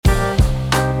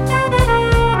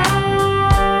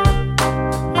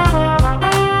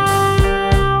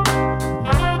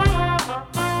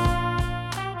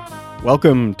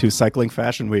Welcome to Cycling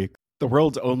Fashion Week, the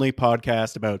world's only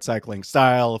podcast about cycling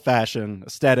style, fashion,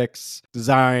 aesthetics,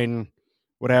 design,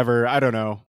 whatever. I don't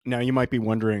know. Now, you might be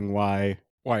wondering why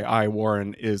I,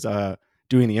 Warren, is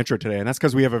doing the intro today, and that's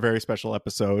because we have a very special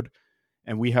episode,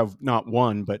 and we have not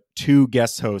one, but two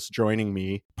guest hosts joining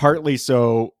me, partly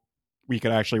so we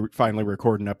could actually finally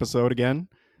record an episode again.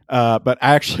 But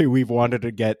actually, we've wanted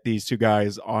to get these two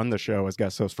guys on the show as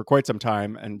guest hosts for quite some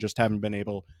time and just haven't been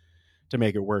able to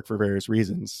make it work for various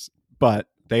reasons. But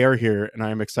they are here, and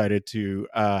I'm excited to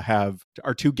have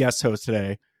our two guest hosts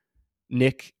today,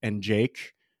 Nick and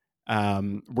Jake.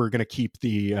 We're going to keep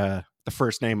the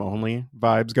first name only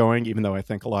vibes going, even though I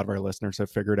think a lot of our listeners have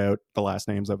figured out the last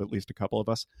names of at least a couple of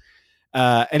us.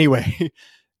 Anyway,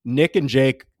 Nick and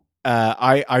Jake,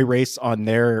 I race on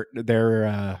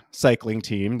their cycling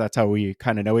team. That's how we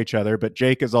kind of know each other. But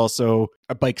Jake is also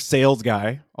a bike sales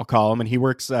guy, I'll call him, and he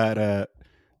works at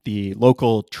the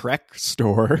local Trek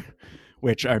store,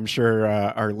 which I'm sure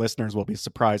our listeners will be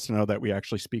surprised to know that we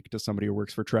actually speak to somebody who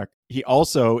works for Trek. He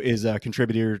also is a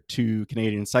contributor to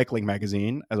Canadian Cycling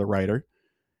Magazine as a writer,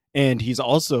 and he's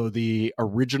also the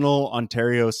original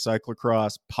Ontario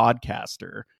cyclocross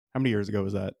podcaster. How many years ago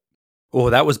was that?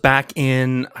 Oh, that was back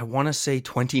in, I want to say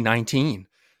 2019.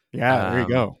 Yeah, there you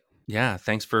go. Yeah,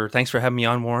 thanks for having me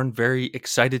on, Warren. Very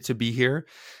excited to be here.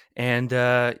 And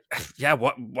yeah,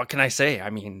 what can I say? I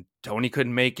mean, Tony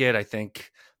couldn't make it. I think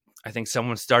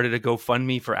someone started a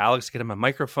GoFundMe for Alex to get him a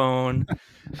microphone.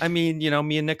 I mean,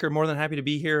 me and Nick are more than happy to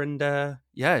be here. And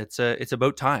yeah, it's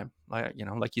about time.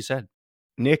 Like you said.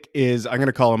 Nick is, I'm going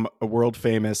to call him a world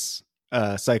famous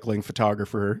cycling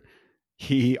photographer.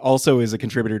 He also is a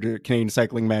contributor to Canadian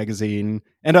Cycling Magazine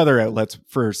and other outlets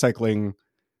for cycling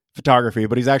photography,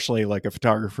 but he's actually like a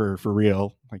photographer for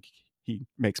real. Like, he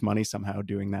makes money somehow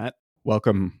doing that.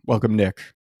 Welcome, Nick.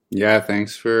 Yeah,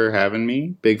 thanks for having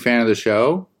me. Big fan of the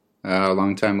show.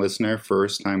 Long-time listener,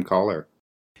 first-time caller.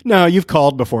 No, you've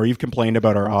called before. You've complained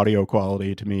about our audio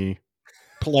quality to me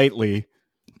politely.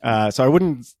 So I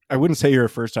wouldn't say you're a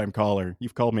first-time caller.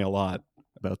 You've called me a lot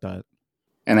about that.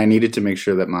 And I needed to make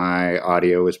sure that my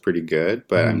audio was pretty good,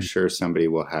 but I'm sure somebody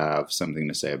will have something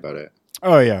to say about it.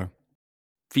 Oh, yeah.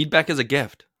 Feedback is a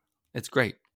gift. It's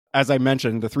great. As I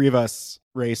mentioned, the three of us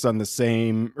race on the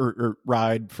same or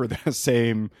ride for the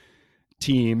same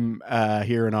team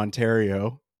here in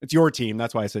Ontario. It's your team.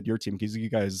 That's why I said your team,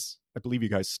 because I believe you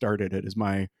guys started it. It's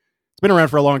been around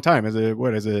for a long time. Is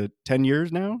it 10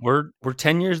 years now? We're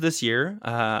 10 years this year.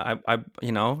 I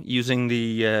using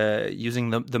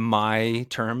the my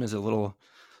term is a little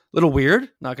weird.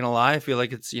 Not gonna lie. I feel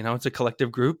like it's a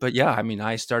collective group, but yeah, I mean,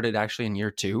 I started actually in year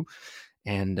 2.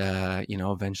 And,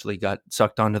 eventually got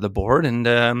sucked onto the board.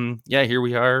 And, yeah, here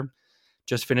we are.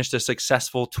 Just finished a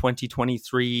successful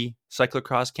 2023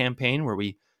 cyclocross campaign where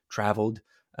we traveled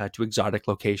to exotic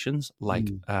locations like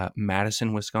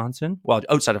Madison, Wisconsin. Well,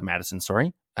 outside of Madison,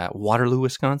 sorry. Waterloo,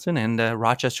 Wisconsin, and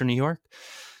Rochester, New York.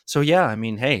 So, yeah, I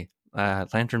mean, hey,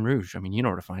 Lantern Rouge. I mean, you know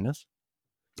where to find us.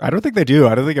 I don't think they do.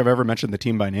 I don't think I've ever mentioned the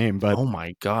team by name. But oh,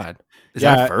 my God. Is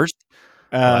that first?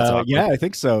 Yeah, I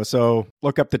think so. So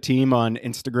look up the team on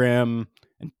Instagram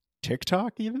and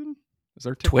TikTok even. Is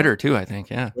there TikTok? Twitter too, I think.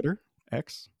 Yeah. Twitter,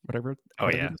 X, whatever. Oh,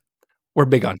 yeah. We're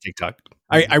big on TikTok.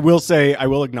 I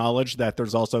will acknowledge that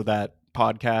there's also that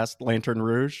podcast, Lantern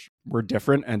Rouge. We're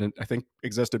different and I think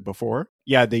existed before.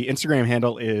 Yeah, the Instagram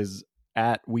handle is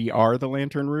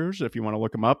 @WeAreTheLanternRouge if you want to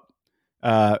look them up.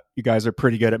 You guys are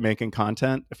pretty good at making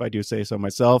content, if I do say so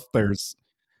myself. There's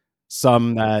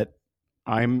some that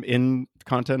I'm in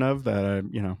content of that,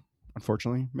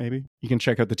 unfortunately, maybe. You can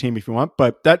check out the team if you want,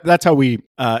 but that's how we,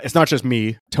 it's not just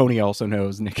me. Tony also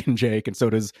knows Nick and Jake, and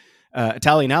so does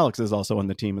Italian Alex is also on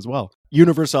the team as well.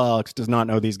 Universal Alex does not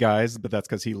know these guys, but that's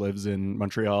because he lives in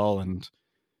Montreal and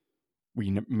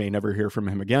we may never hear from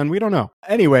him again. We don't know.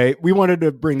 Anyway, we wanted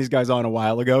to bring these guys on a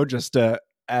while ago just to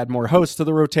add more hosts to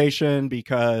the rotation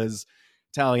because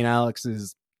Italian Alex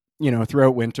is,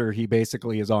 throughout winter, he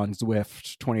basically is on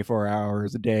Zwift 24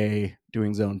 hours a day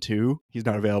doing zone 2. He's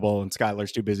not available and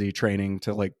Skylar's too busy training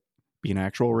to be an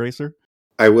actual racer.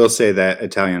 I will say that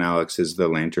Italian Alex is the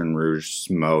Lantern Rouge's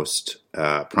most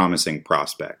promising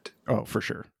prospect. Oh, for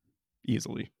sure.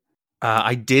 Easily.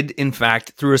 I did, in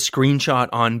fact, through a screenshot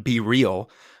on Be Real,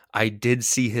 I did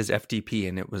see his FTP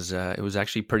and it was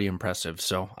actually pretty impressive.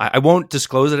 So I won't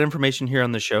disclose that information here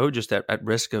on the show, just at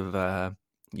risk of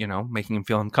making him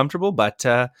feel uncomfortable. But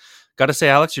got to say,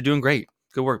 Alex, you're doing great.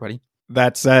 Good work, buddy.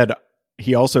 That said,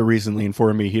 he also recently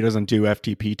informed me he doesn't do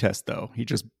FTP tests, though. He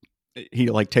just he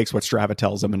like takes what Strava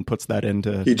tells him and puts that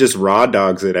into. He just raw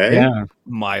dogs it, eh? Yeah,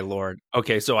 My Lord.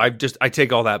 Okay, so I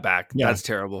take all that back. Yeah. That's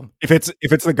terrible. if it's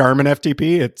the Garmin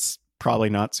FTP, it's probably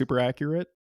not super accurate.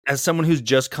 As someone who's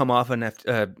just come off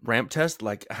a ramp test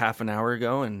like half an hour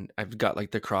ago, and I've got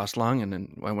like the cross lung, and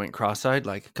then I went cross-eyed.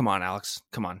 Like, come on, Alex,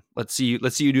 come on, let's see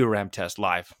you do a ramp test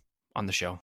live on the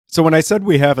show. So when I said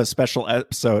we have a special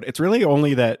episode, it's really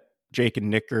only that Jake and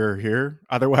Nick are here.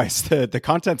 Otherwise, the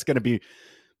content's going to be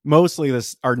mostly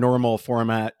our normal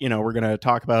format. You know, we're going to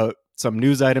talk about some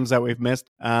news items that we've missed,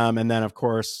 and then of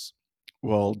course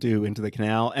we'll do Into the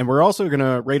Canal, and we're also going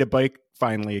to rate a bike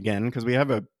finally again because we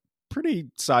have a pretty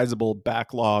sizable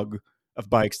backlog of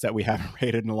bikes that we haven't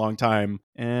rated in a long time.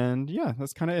 And yeah,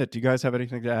 that's kind of it. Do you guys have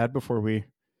anything to add before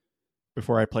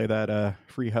I play that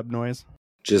free hub noise?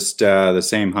 Just the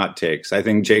same hot takes. I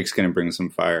think Jake's going to bring some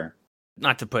fire.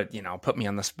 Not to put me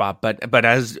on the spot, but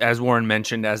as Warren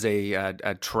mentioned, as a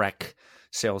Trek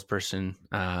salesperson,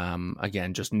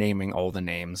 again, just naming all the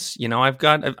names,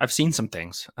 I've seen some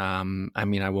things. I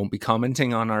mean, I won't be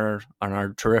commenting on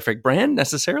our terrific brand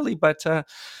necessarily, but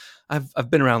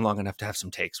I've been around long enough to have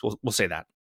some takes. We'll say that.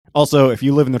 Also, if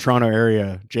you live in the Toronto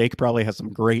area, Jake probably has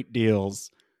some great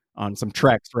deals on some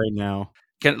Treks right now.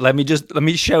 Let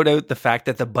me shout out the fact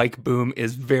that the bike boom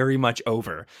is very much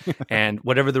over, and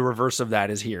whatever the reverse of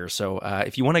that is here. So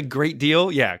if you want a great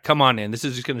deal, yeah, come on in. This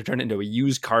is just going to turn into a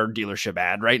used car dealership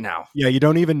ad right now. Yeah, you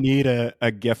don't even need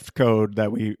a gift code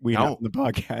that we have in the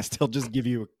podcast. He'll just give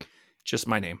you just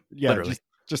my name. Yeah, literally.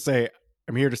 Just say,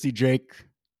 I'm here to see Jake.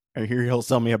 I hear he'll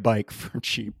sell me a bike for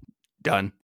cheap.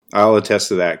 Done. I'll attest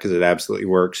to that because it absolutely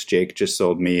works. Jake just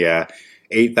sold me a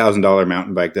 $8,000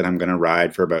 mountain bike that I'm going to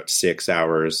ride for about 6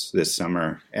 hours this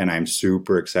summer. And I'm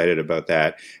super excited about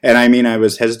that. And I mean, I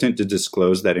was hesitant to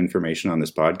disclose that information on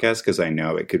this podcast because I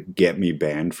know it could get me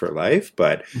banned for life.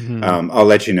 But I'll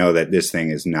let you know that this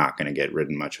thing is not going to get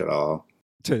ridden much at all.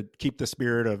 To keep the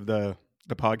spirit of the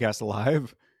podcast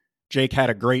alive, Jake had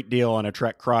a great deal on a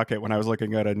Trek Crockett when I was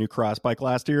looking at a new cross bike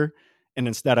last year. And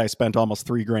instead I spent almost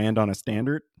 $3,000 on a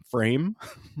standard frame.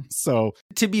 So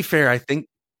to be fair, I think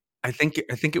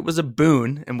it was a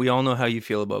boon, and we all know how you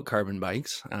feel about carbon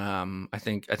bikes. I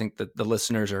think that the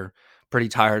listeners are pretty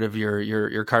tired of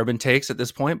your carbon takes at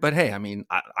this point. But hey, I mean,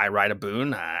 I ride a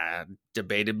boon,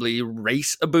 debatably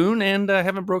race a boon, and I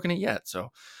haven't broken it yet.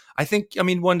 So I think,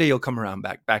 one day you'll come around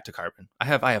back to carbon. I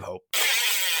have hope.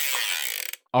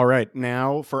 All right,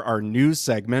 now for our news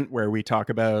segment where we talk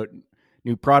about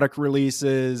new product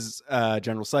releases,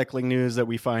 general cycling news that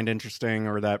we find interesting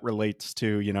or that relates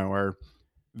to, our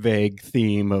vague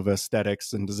theme of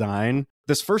aesthetics and design.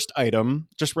 This first item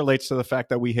just relates to the fact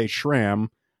that we hate SRAM,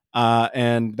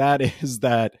 and that is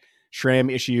that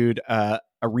SRAM issued a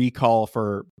recall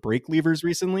for brake levers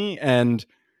recently. And,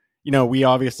 we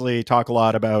obviously talk a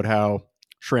lot about how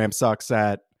SRAM sucks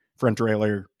at front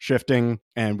derailleur shifting,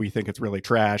 and we think it's really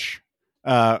trash.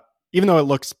 Even though it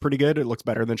looks pretty good, it looks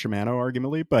better than Shimano,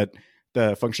 arguably, but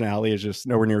the functionality is just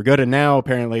nowhere near good. And now,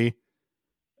 apparently,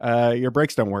 your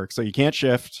brakes don't work, so you can't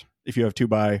shift if you have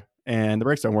 2x, and the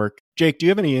brakes don't work. Jake, do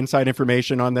you have any inside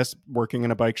information on this? Working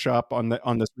in a bike shop on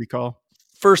this recall?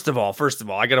 First of all,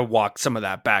 I got to walk some of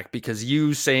that back because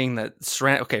you saying that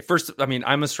SRAM. Okay, first, I'm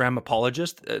a SRAM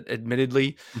apologist.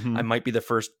 Admittedly, I might be the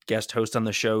first guest host on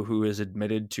the show who is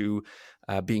admitted to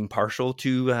being partial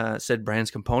to said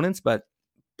brand's components, but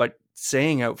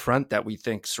saying out front that we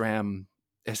think SRAM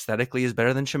aesthetically is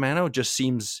better than Shimano just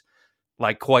seems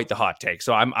like quite the hot take.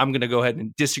 So I'm going to go ahead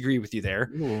and disagree with you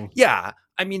there. Ooh. Yeah,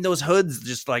 those hoods,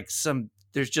 just like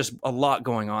there's just a lot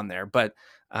going on there, but.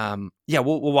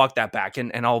 We'll walk that back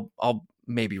and I'll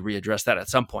maybe readdress that at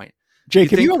some point.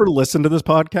 Jake, have you ever listened to this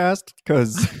podcast?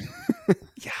 Because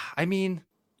yeah,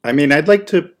 I'd like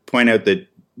to point out that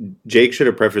Jake should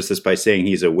have prefaced this by saying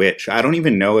he's a witch. I don't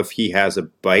even know if he has a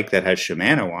bike that has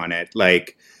Shimano on it.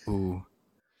 Like, ooh,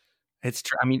 it's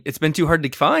true. It's been too hard to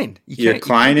find. Your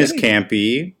Klein is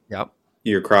campy. Yep.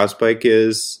 Your cross bike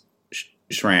is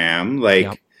SRAM. Like,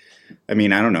 yep. I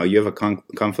don't know. You have a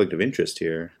conflict of interest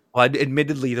here. Well,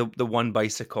 admittedly, the one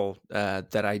bicycle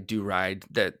that I do ride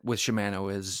that with Shimano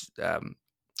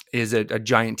is a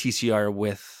giant TCR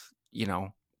with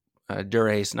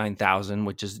Dura-Ace 9000,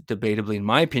 which is debatably, in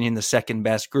my opinion, the second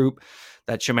best group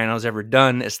that Shimano's ever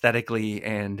done aesthetically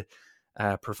and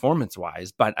performance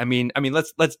wise. But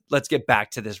let's get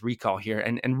back to this recall here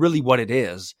and really what it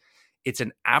is. It's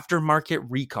an aftermarket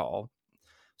recall.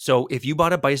 So if you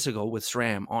bought a bicycle with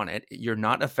SRAM on it, you're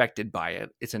not affected by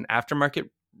it. It's an aftermarket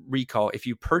recall. If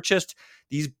you purchased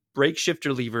these brake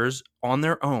shifter levers on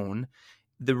their own,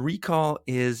 the recall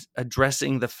is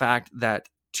addressing the fact that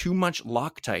too much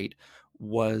Loctite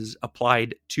was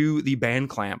applied to the band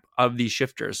clamp of these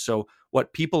shifters. So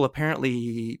what people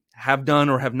apparently have done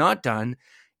or have not done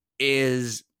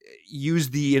is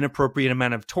use the inappropriate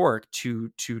amount of torque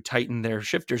to tighten their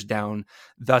shifters down,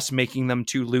 thus making them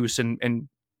too loose and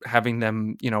having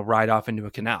them, ride off into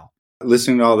a canal.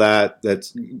 Listening to all that,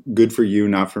 that's good for you,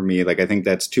 not for me. Like, I think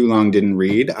that's too long, didn't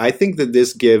read. I think that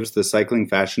this gives the Cycling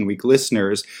Fashion Week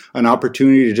listeners an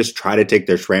opportunity to just try to take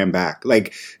their SRAM back.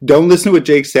 Like, don't listen to what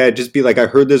Jake said. Just be like, I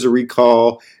heard there's a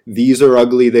recall. These are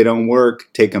ugly. They don't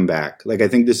work. Take them back. Like, I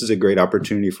think this is a great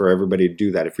opportunity for everybody to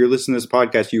do that. If you're listening to this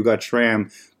podcast, you got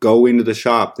SRAM, go into the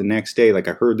shop the next day. Like,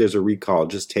 I heard there's a recall.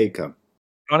 Just take them.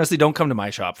 Honestly, don't come to my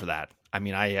shop for that. I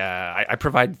mean, I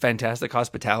provide fantastic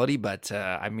hospitality, but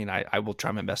I will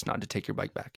try my best not to take your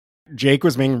bike back. Jake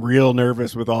was being real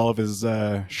nervous with all of his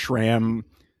SRAM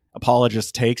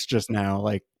apologist takes just now.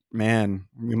 Like, man,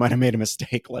 we might have made a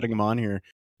mistake letting him on here.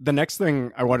 The next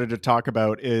thing I wanted to talk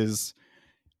about is,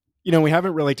 we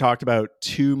haven't really talked about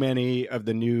too many of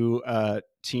the new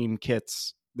team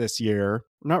kits this year.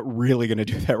 We're not really going to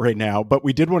do that right now, but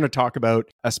we did want to talk about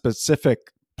a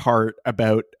specific part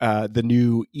about the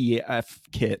new EF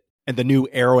kit and the new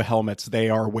aero helmets they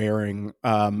are wearing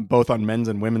both on men's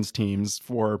and women's teams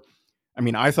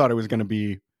I thought it was going to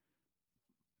be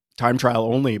time trial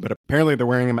only, but apparently they're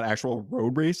wearing them at actual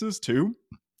road races too.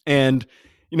 And,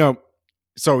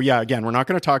 so yeah, again, we're not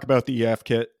going to talk about the EF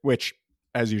kit, which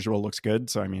as usual looks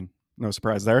good. So, no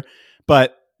surprise there,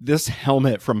 but this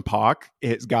helmet from POC,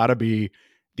 it's got to be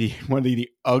one of the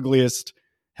ugliest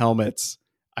helmets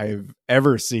I've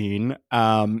ever seen.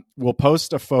 We'll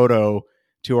post a photo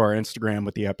to our Instagram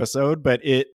with the episode, but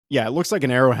it looks like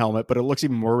an aero helmet, but it looks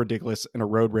even more ridiculous in a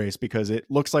road race because it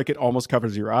looks like it almost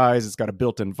covers your eyes. It's got a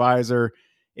built-in visor.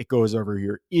 It goes over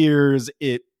your ears.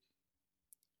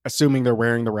 Assuming they're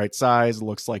wearing the right size,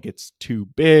 looks like it's too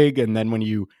big. And then when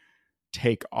you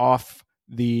take off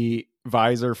the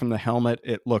visor from the helmet,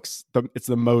 it's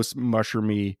the most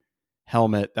mushroomy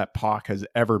helmet that POC has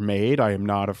ever made. I am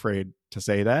not afraid to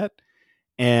say that.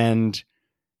 And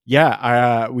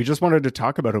we just wanted to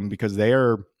talk about them because they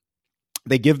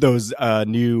give those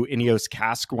new Ineos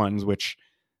Kask ones, which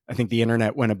I think the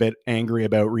internet went a bit angry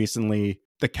about recently.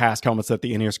 The Kask helmets that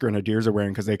the Ineos Grenadiers are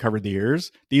wearing because they covered the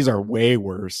ears. These are way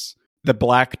worse. The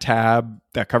black tab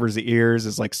that covers the ears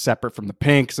is like separate from the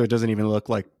pink, so it doesn't even look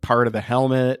like part of the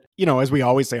helmet. As we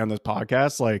always say on this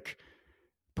podcast, like,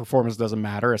 performance doesn't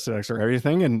matter, aesthetics are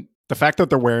everything. And the fact that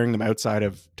they're wearing them outside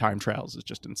of time trials is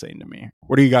just insane to me.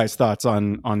 What are you guys' thoughts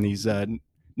on these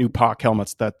new POC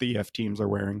helmets that the EF teams are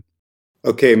wearing?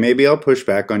 Okay, maybe I'll push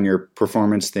back on your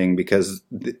performance thing because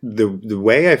the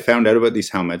way I found out about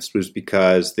these helmets was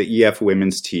because the EF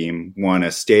women's team won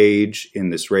a stage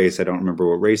in this race. I don't remember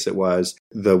what race it was.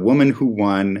 The woman who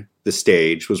won the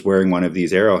stage was wearing one of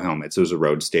these aero helmets. It was a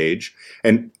road stage.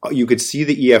 And you could see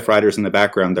the EF riders in the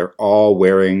background. They're all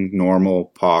wearing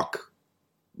normal POC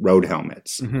road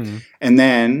helmets. Mm-hmm. And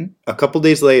then a couple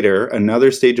days later,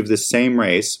 another stage of this same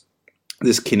race,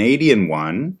 this Canadian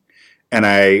won. And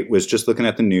I was just looking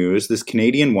at the news, this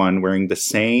Canadian one wearing the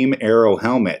same aero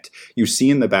helmet. You see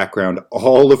in the background,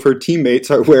 all of her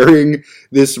teammates are wearing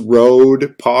this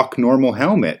road POC normal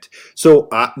helmet. So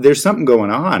there's something going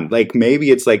on. Like,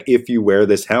 maybe it's like, if you wear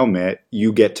this helmet,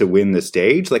 you get to win the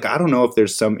stage. Like, I don't know if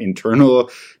there's some internal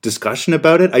discussion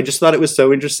about it. I just thought it was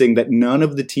so interesting that none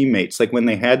of the teammates, like when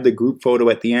they had the group photo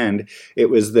at the end, it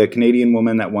was the Canadian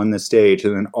woman that won the stage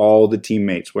and then all the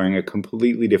teammates wearing a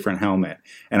completely different helmet.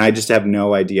 And I just have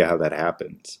no idea how that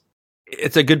happens.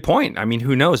 It's a good point. I mean,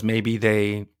 who knows? Maybe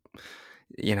they,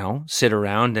 sit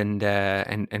around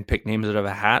and pick names out of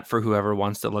a hat for whoever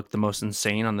wants to look the most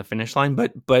insane on the finish line.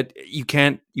 But you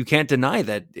can't deny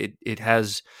that it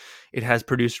has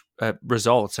produced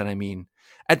results. And I mean,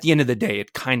 at the end of the day,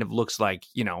 it kind of looks like,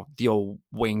 the old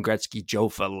Wayne Gretzky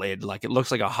Jofa lid. Like, it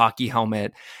looks like a hockey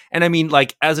helmet. And I mean,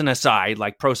 like, as an aside,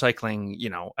 like pro cycling,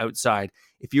 outside,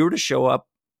 if you were to show up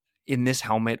in this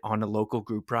helmet on a local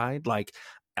group ride, like,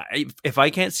 if I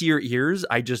can't see your ears,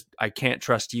 I can't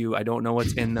trust you. I don't know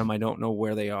what's in them. I don't know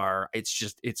where they are.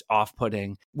 It's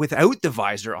off-putting. Without the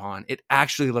visor on, it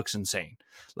actually looks insane.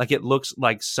 Like, it looks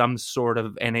like some sort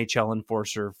of NHL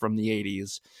enforcer from the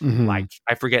 80s. Mm-hmm. Like,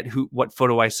 I forget what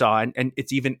photo I saw, and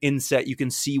it's even inset. You can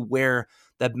see where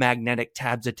the magnetic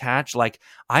tabs attach. Like,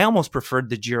 I almost preferred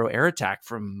the Giro Air Attack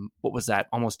from, what was that,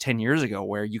 almost 10 years ago,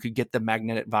 where you could get the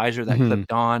magnetic visor that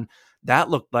clipped on. That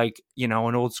looked like, an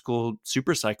old school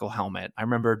super cycle helmet. I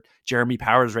remember Jeremy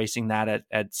Powers racing that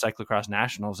at Cyclocross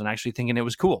Nationals and actually thinking it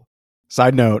was cool.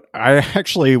 Side note, I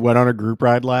actually went on a group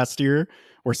ride last year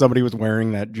where somebody was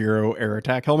wearing that Giro Air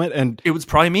Attack helmet, and it was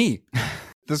probably me.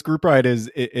 This group ride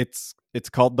it's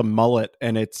called the Mullet,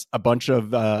 and it's a bunch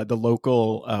of the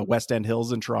local West End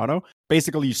hills in Toronto.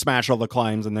 Basically, you smash all the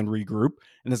climbs and then regroup.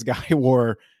 And this guy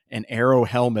wore an Arrow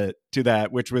helmet to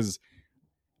that, which was,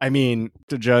 I mean,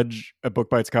 to judge a book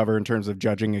by its cover in terms of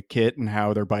judging a kit and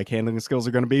how their bike handling skills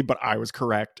are going to be, but I was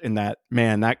correct in that.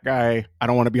 Man, that guy, I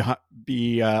don't want to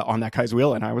be on that guy's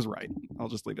wheel, and I was right. I'll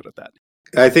just leave it at that.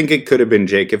 I think it could have been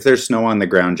Jake. If there's snow on the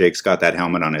ground, Jake's got that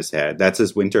helmet on his head. That's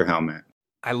his winter helmet.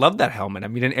 I love that helmet. I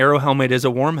mean, an Arrow helmet is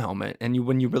a warm helmet. And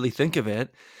when you really think of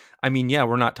it, I mean, yeah,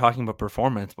 we're not talking about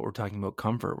performance, but we're talking about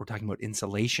comfort. We're talking about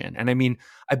insulation. And I mean,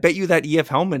 I bet you that EF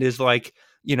helmet is like,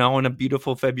 on a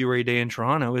beautiful February day in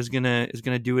Toronto is gonna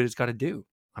do what it's got to do.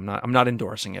 I'm not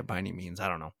endorsing it by any means. I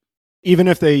don't know. Even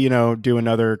if they, do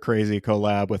another crazy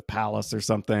collab with Palace or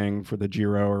something for the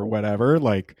Giro or whatever,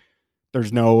 like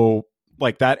there's no,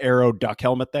 like that Arrow duck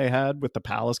helmet they had with the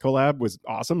Palace collab was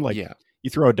awesome. Like, yeah. You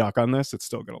throw a duck on this, it's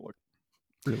still going to look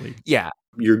really... Yeah.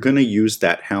 You're going to use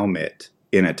that helmet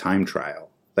in a time trial.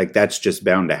 Like, that's just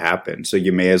bound to happen. So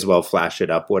you may as well flash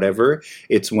it up, whatever.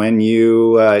 It's when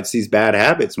it's these bad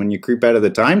habits. When you creep out of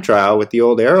the time trial with the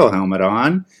old Arrow helmet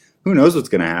on, who knows what's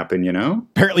going to happen,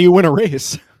 Apparently you win a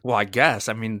race. Well, I guess.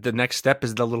 I mean, the next step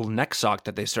is the little neck sock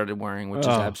that they started wearing, which is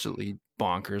absolutely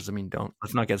bonkers. I mean,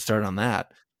 let's not get started on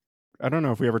that. I don't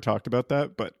know if we ever talked about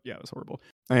that, but yeah, it was horrible.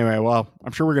 Anyway, well,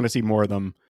 I'm sure we're going to see more of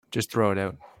them. Just throw it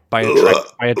out. Buy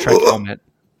a Trek helmet.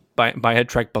 Buy a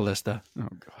Trek ballista. Oh,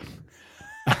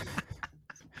 God.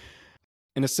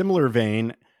 In a similar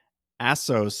vein,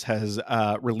 ASOS has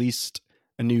released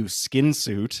a new skin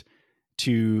suit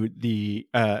to the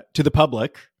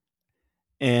public.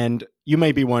 And you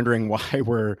may be wondering why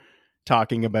we're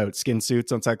talking about skin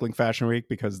suits on Cycling Fashion Week,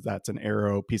 because that's an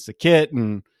Arrow piece of kit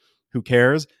and who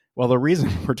cares? Well, the reason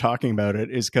we're talking about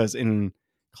it is because in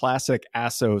classic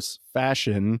ASOS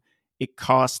fashion, it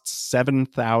costs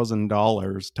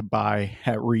 $7,000 to buy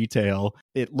at retail.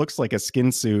 It looks like a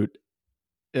skin suit.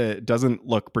 It doesn't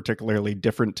look particularly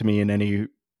different to me in any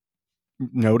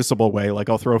noticeable way. Like,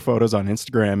 I'll throw photos on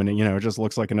Instagram and it just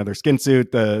looks like another skin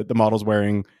suit. The model's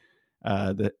wearing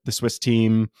the Swiss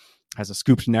team, has a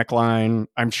scooped neckline.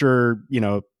 I'm sure,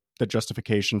 the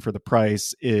justification for the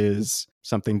price is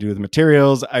something to do with the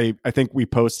materials. I think we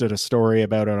posted a story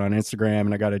about it on Instagram,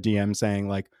 and I got a DM saying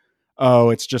like, oh,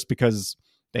 it's just because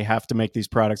they have to make these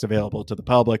products available to the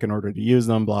public in order to use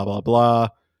them, blah, blah, blah.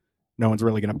 No one's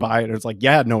really going to buy it. It's like,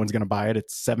 yeah, no one's going to buy it.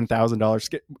 It's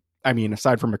 $7,000. I mean,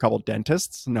 aside from a couple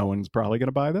dentists, no one's probably going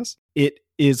to buy this. It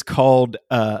is called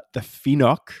the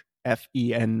Fenoq,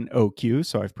 Fenoq.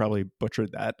 So I've probably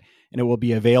butchered that. And it will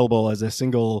be available as a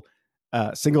single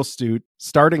suit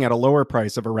starting at a lower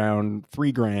price of around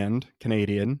 $3,000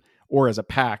 Canadian, or as a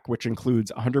pack, which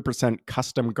includes 100%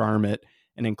 custom garment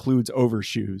and includes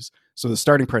overshoes. So the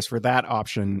starting price for that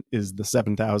option is the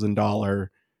 $7,000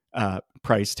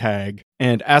 price tag.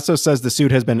 And ASOS says the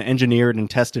suit has been engineered and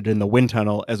tested in the wind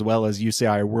tunnel as well as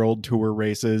UCI World Tour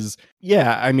races.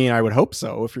 Yeah, I mean, I would hope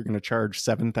so. If you're going to charge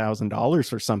 $7,000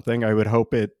 for something, I would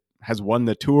hope it has won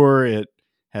the tour. It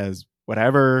has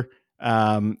whatever.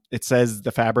 It says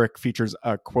the fabric features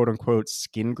a quote unquote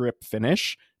skin grip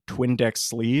finish, twin deck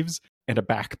sleeves, and a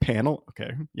back panel.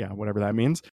 Okay. Yeah. Whatever that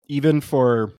means. Even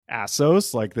for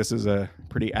ASOS, like, this is a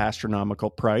pretty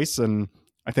astronomical price. And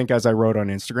I think, as I wrote on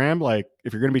Instagram, like,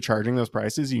 if you're going to be charging those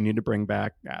prices, you need to bring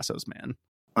back ASOS, man.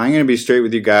 I'm going to be straight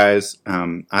with you guys.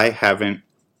 I haven't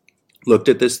looked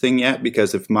at this thing yet,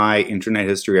 because if my internet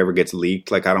history ever gets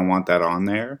leaked, like, I don't want that on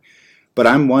there. But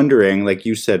I'm wondering, like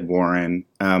you said, Warren,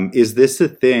 is this a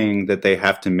thing that they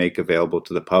have to make available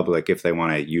to the public if they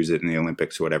want to use it in the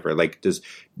Olympics or whatever? Like,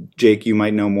 Jake, you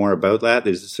might know more about that.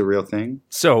 Is this a real thing?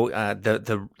 So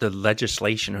the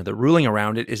legislation or the ruling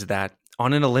around it is that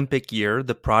on an Olympic year,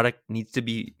 the product needs to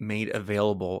be made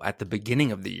available at the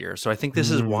beginning of the year. So I think this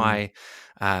is why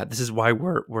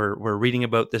we're reading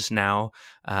about this now.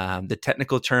 The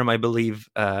technical term, I believe,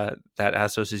 that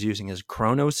ASOS is using is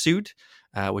chrono suit.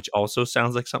 Which also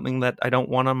sounds like something that I don't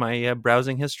want on my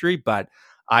browsing history, but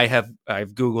I've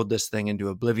Googled this thing into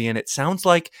oblivion. It sounds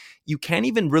like you can't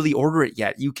even really order it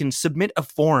yet. You can submit a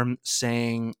form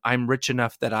saying I'm rich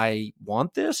enough that I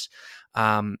want this.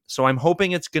 So I'm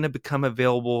hoping it's going to become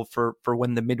available for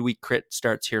when the midweek crit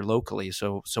starts here locally.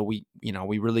 So we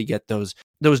really get those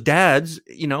dads,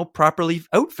 properly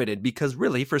outfitted, because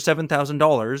really for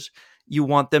 $7,000, you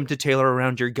want them to tailor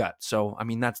around your gut. So, I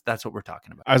mean, that's what we're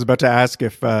talking about. I was about to ask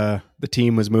if the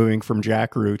team was moving from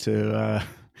Jackaroo to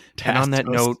and on that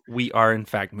note, we are in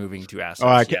fact moving to ASOS.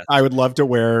 Oh, yes. I would love to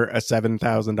wear a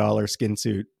 $7,000 skin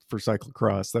suit for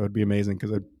cyclocross. That would be amazing,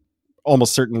 because I'd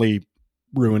almost certainly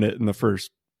ruin it in the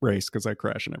first race because I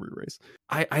crash in every race.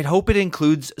 I'd hope it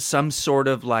includes some sort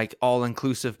of like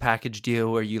all-inclusive package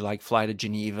deal where you like fly to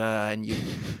Geneva and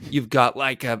you've got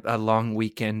like a long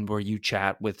weekend where you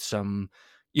chat with some,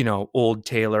 old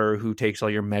tailor who takes all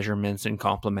your measurements and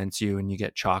compliments you, and you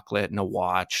get chocolate and a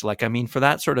watch. Like, I mean, for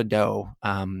that sort of dough,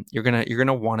 you're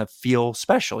gonna want to feel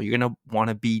special. You're gonna want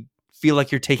to feel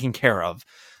like you're taken care of,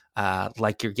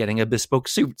 like you're getting a bespoke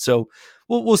suit. So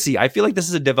we'll see. I feel like this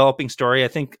is a developing story. I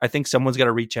think someone's got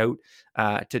to reach out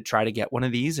to try to get one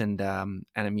of these, and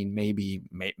I mean,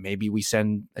 maybe we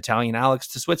send Italian Alex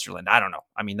to Switzerland. I don't know.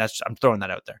 I mean, I'm throwing that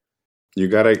out there. You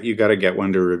gotta get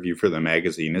one to review for the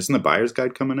magazine. Isn't the buyer's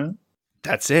guide coming out?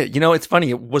 That's it. It's funny.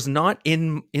 It was not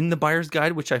in the buyer's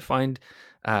guide, which I find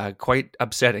quite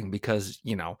upsetting because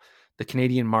the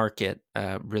Canadian market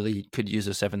really could use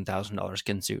a $7,000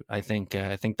 skin suit. I think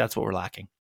that's what we're lacking.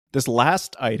 This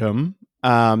last item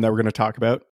that we're going to talk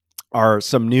about are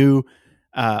some new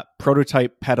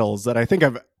prototype pedals that I think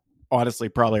have honestly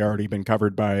probably already been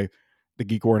covered by the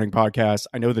Geek Warning podcast.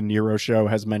 I know the Nero show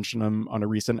has mentioned them on a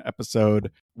recent episode.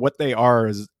 What they are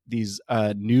is these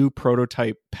new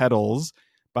prototype pedals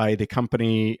by the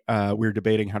company, we're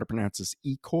debating how to pronounce this,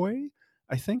 Ekoi,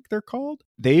 I think they're called.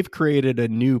 They've created a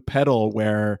new pedal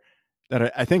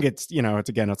that I think it's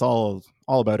all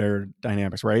about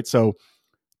aerodynamics, right? So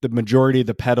the majority of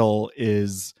the pedal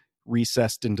is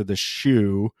recessed into the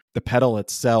shoe. The pedal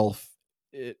itself,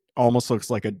 it almost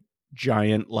looks like a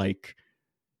giant like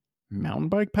mountain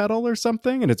bike pedal or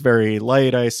something, and it's very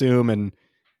light, I assume. And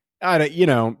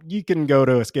you can go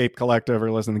to Escape Collective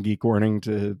or listen to Geek Warning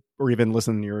or even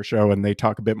listen to your show, and they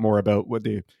talk a bit more about what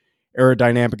the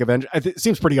aerodynamic event. It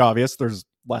seems pretty obvious. There's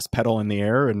less pedal in the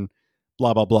air and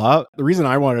blah blah blah. The reason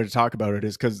I wanted to talk about it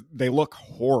is because they look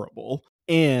horrible,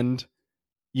 and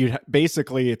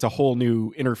basically it's a whole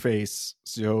new interface,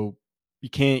 so you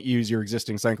can't use your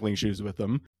existing cycling shoes with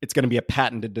them. It's going to be a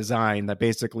patented design that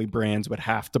basically brands would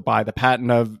have to buy the patent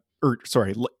of,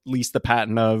 lease the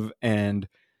patent of, and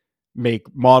make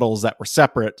models that were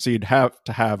separate. So you'd have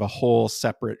to have a whole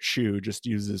separate shoe just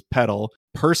use this pedal.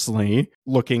 Personally,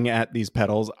 looking at these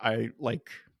pedals, I like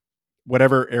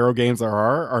whatever aero gains there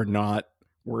are not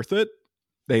worth it.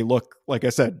 They look, like I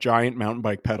said, giant mountain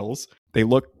bike pedals. They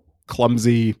look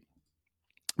clumsy.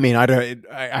 I mean, I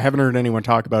haven't heard anyone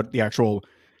talk about the actual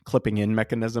clipping in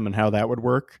mechanism and how that would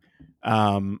work.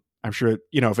 I'm sure,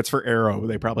 if it's for aero,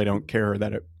 they probably don't care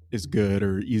that it is good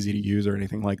or easy to use or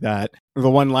anything like that. The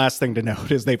one last thing to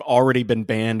note is they've already been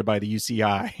banned by the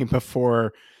UCI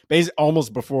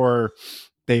almost before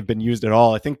they've been used at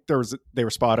all. I think they were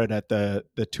spotted at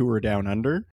the Tour Down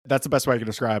Under. That's the best way I can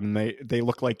describe them. They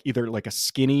look like either like a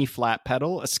skinny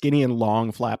and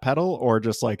long flat pedal, or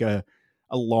just like a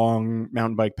long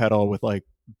mountain bike pedal with like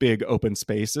big open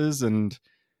spaces. And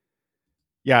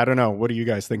yeah, I don't know. What do you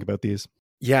guys think about these?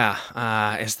 Yeah,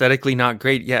 aesthetically not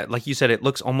great. Yeah, like you said, it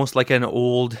looks almost like an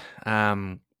old,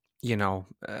 pedal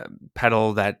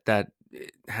that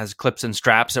has clips and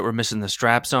straps that were missing the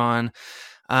straps on.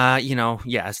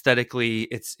 Aesthetically,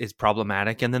 it's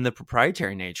problematic, and then the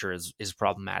proprietary nature is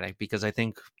problematic because I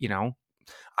think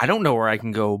I don't know where I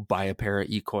can go buy a pair of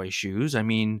Ekoi shoes. I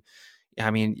mean,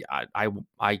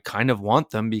 I kind of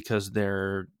want them because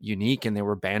they're unique and they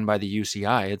were banned by the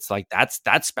UCI. It's like that's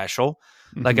special.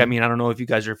 Mm-hmm. Like, I mean, I don't know if you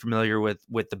guys are familiar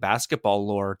with the basketball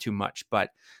lore too much, but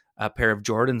a pair of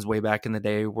Jordans way back in the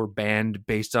day were banned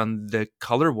based on the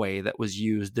colorway that was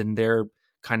used, and they're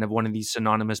kind of one of these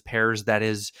synonymous pairs that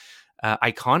is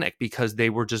iconic because they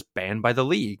were just banned by the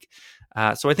league.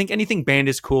 So I think anything banned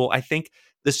is cool. I think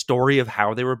the story of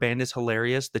how they were banned is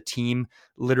hilarious. The team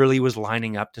literally was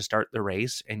lining up to start the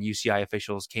race, and UCI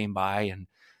officials came by and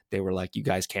they were like, you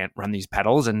guys can't run these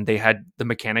pedals. And the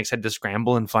mechanics had to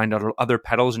scramble and find out other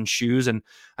pedals and shoes. And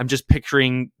I'm just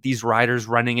picturing these riders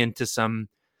running into some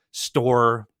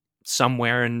store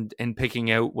somewhere and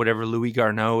picking out whatever Louis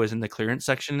Garneau is in the clearance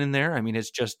section in there. I mean, it's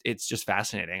just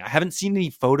fascinating. I haven't seen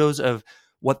any photos of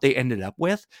what they ended up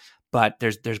with, but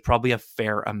there's probably a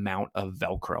fair amount of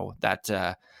Velcro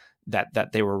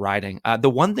that they were riding. The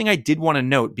one thing I did want to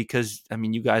note, because I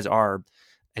mean, you guys are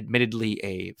admittedly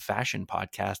a fashion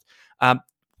podcast.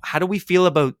 How do we feel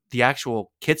about the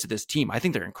actual kits of this team? I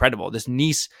think they're incredible. This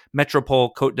Nice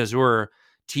Metropole Côte d'Azur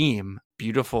team,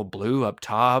 beautiful blue up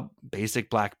top, basic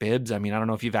black bibs. I mean, I don't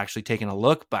know if you've actually taken a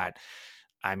look, but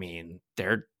I mean,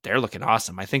 they're looking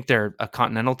awesome. I think they're a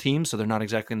continental team, so they're not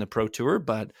exactly in the Pro Tour,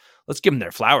 but let's give them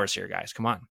their flowers here, guys. Come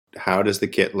on. How does the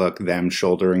kit look, them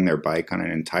shouldering their bike on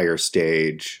an entire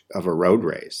stage of a road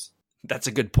race? That's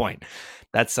a good point.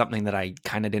 That's something that I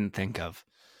kind of didn't think of.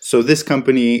 So this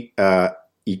company,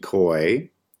 Ekoi,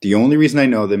 The only reason I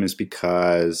know them is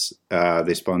because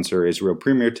they sponsor Israel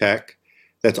Premier Tech.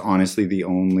 That's honestly the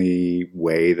only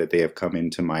way that they have come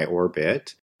into my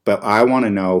orbit. But I want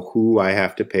to know who I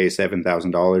have to pay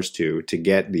 $7,000 to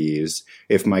get these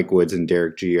if Mike Woods and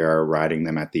Derek G are riding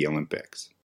them at the Olympics.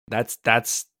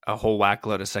 That's a whole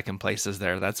whackload of second places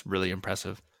there. That's really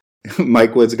impressive.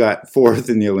 Mike Woods got 4th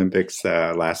in the Olympics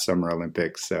last Summer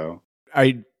Olympics. So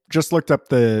I just looked up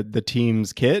the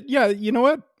team's kit. Yeah, you know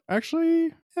what?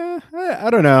 Actually, I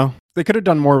don't know. They could have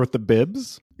done more with the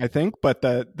bibs, I think, but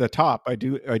the top, I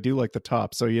do like the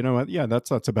top. So you know what? Yeah, that's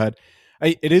not so bad.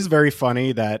 It is very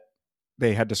funny that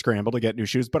they had to scramble to get new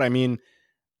shoes, but I mean,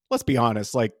 let's be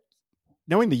honest. Like,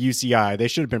 knowing the UCI, they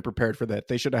should have been prepared for that.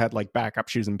 They should have had like backup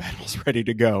shoes and pedals ready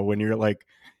to go when you're like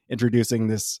introducing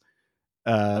this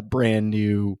brand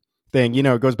new thing. You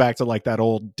know, it goes back to like that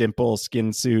old dimple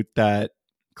skin suit that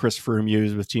Chris Froome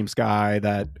used with Team Sky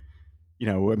that, you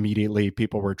know, immediately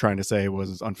people were trying to say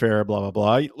was unfair, blah, blah,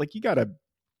 blah. Like, you gotta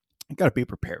be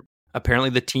prepared.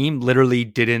 Apparently the team literally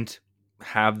didn't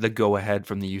have the go ahead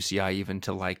from the UCI even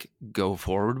to like go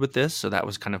forward with this. So that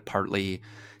was kind of partly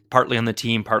on the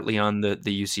team, partly on the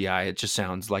UCI. It just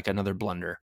sounds like another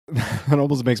blunder. It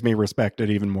almost makes me respect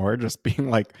it even more, just being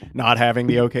like not having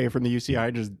the okay from the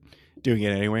UCI, just doing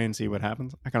it anyway and see what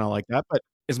happens. I kind of like that. But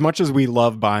as much as we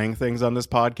love buying things on this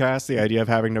podcast, the idea of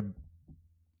having to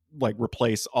like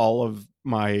replace all of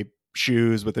my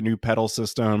shoes with a new pedal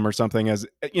system or something, as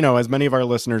you know, as many of our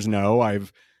listeners know,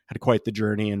 I've had quite the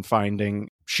journey in finding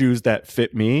shoes that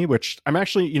fit me, which I'm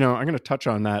actually, you know, I'm going to touch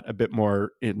on that a bit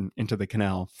more into the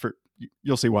canal.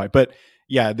 You'll see why. But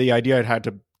yeah, the idea I'd had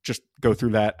to just go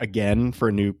through that again for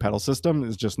a new pedal system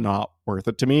is just not worth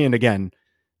it to me. And again,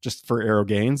 just for aero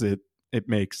gains, it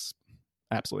makes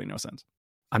absolutely no sense.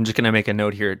 I'm just going to make a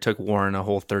note here. It took Warren a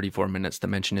whole 34 minutes to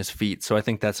mention his feet. So I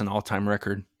think that's an all-time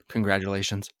record.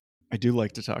 Congratulations. I do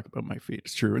like to talk about my feet.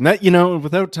 It's true. And that, you know,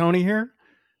 without Tony here,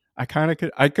 I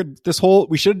could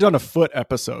we should have done a foot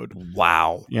episode.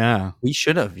 Wow. Yeah. We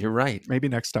should have. You're right. Maybe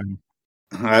next time.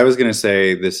 I was going to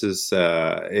say, this is,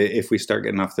 if we start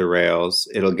getting off the rails,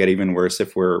 it'll get even worse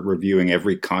if we're reviewing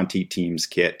every Conti team's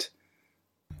kit.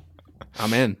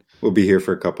 I'm in. We'll be here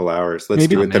for a couple hours. Let's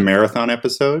do it the marathon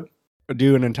episode.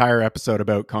 Do an entire episode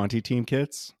about Conti team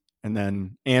kits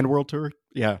and World Tour.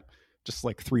 Yeah. Just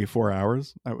like 3 or 4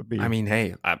 hours. That would be. I mean,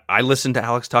 hey, I listened to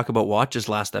Alex talk about watches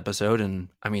last episode, and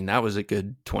I mean, that was a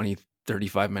good 20,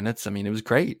 35 minutes. I mean, it was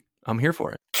great. I'm here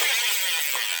for it.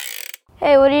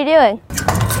 Hey, what are you doing?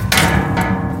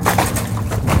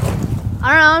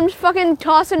 I don't know, I'm just fucking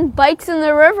tossing bikes in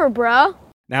the river, bro.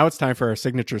 Now it's time for our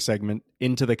signature segment,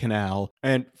 Into the Canal.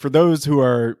 And for those who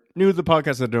are new to the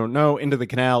podcast that don't know, Into the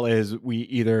Canal is we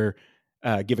either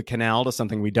give a canal to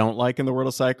something we don't like in the world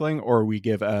of cycling, or we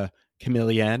give a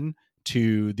chameleon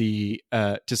to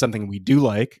something we do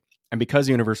like. And because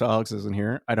Universal Alex isn't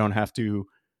here, I don't have to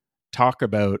talk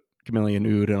about Chameleon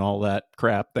Oud and all that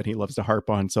crap that he loves to harp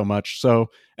on so much. So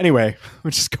anyway,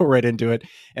 we'll just go right into it.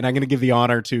 And I'm going to give the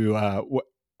honor to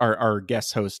our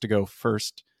guest host to go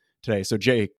first today. So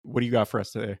Jake, what do you got for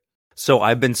us today? So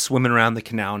I've been swimming around the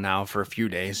canal now for a few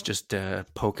days, just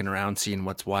poking around, seeing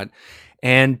what's what.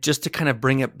 And just to kind of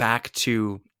bring it back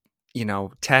to, you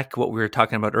know, tech, what we were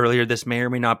talking about earlier, this may or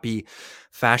may not be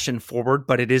fashion forward,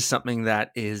 but it is something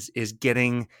that is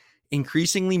getting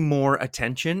increasingly more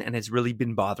attention, and it's really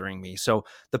been bothering me. So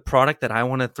the product that I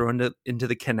want to throw into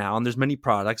the canal, and there's many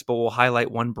products, but we'll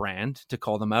highlight one brand to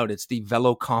call them out. It's the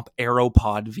VeloComp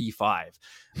AeroPod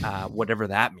V5, whatever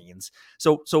that means.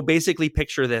 So basically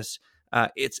picture this.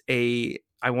 It's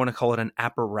I want to call it an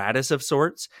apparatus of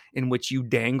sorts in which you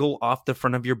dangle off the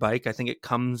front of your bike. I think it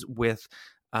comes with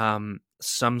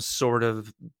some sort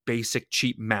of basic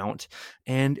cheap mount.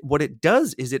 And what it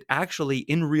does is it actually,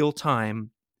 in real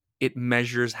time, it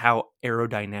measures how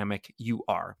aerodynamic you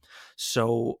are.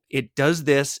 So it does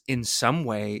this in some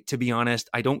way. To be honest,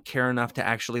 I don't care enough to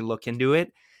actually look into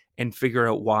it and figure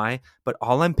out why. But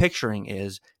all I'm picturing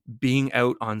is being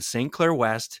out on St. Clair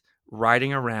West,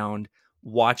 riding around,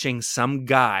 watching some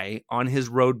guy on his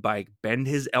road bike bend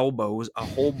his elbows a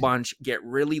whole bunch, get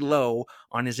really low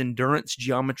on his endurance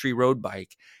geometry road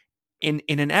bike, in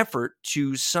an effort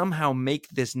to somehow make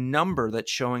this number that's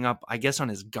showing up, I guess, on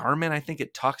his Garmin. I think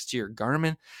it talks to your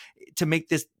Garmin to make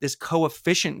this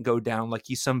coefficient go down like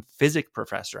he's some physics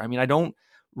professor. I mean, I don't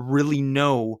really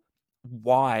know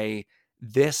why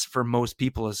this for most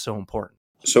people is so important.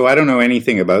 So I don't know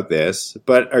anything about this,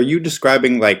 but are you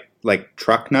describing like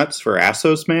truck nuts for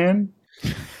Assos Man?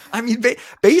 I mean,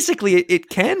 basically, it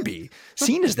can be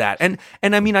seen as that. And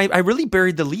I mean, I really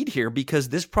buried the lead here because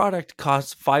this product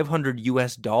costs $500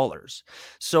 US.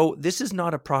 So this is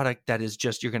not a product that is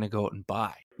just you're going to go out and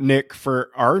buy. Nick,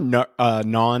 for our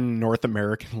non-North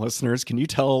American listeners, can you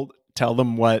tell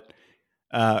them what,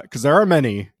 because there are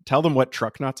many, tell them what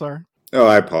truck nuts are? Oh,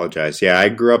 I apologize. Yeah, I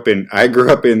grew up in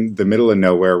the middle of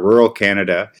nowhere, rural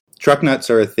Canada. Truck nuts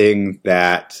are a thing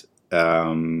that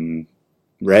rednecks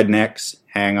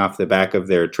hang off the back of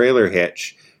their trailer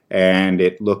hitch, and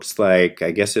it looks like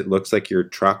your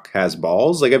truck has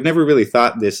balls. Like, I've never really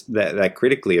thought that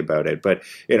critically about it, but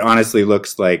it honestly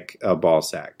looks like a ball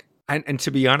sack. And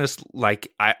to be honest,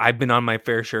 like I've been on my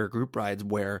fair share of group rides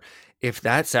where if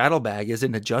that saddlebag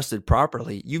isn't adjusted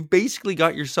properly, you've basically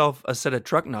got yourself a set of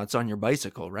truck nuts on your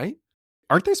bicycle, right?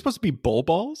 Aren't they supposed to be bull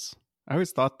balls? I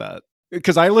always thought that.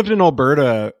 Because I lived in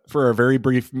Alberta for a very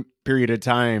brief period of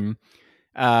time,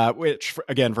 which,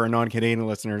 again, for our non-Canadian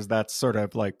listeners, that's sort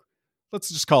of like, let's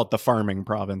just call it the farming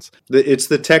province. It's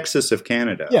the Texas of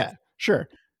Canada. Yeah, sure.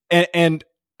 And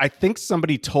I think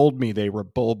somebody told me they were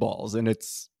bull balls, and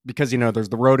it's because, there's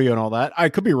the rodeo and all that. I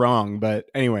could be wrong, but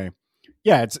anyway,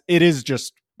 yeah, it is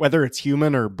just, whether it's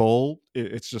human or bull,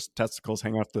 it's just testicles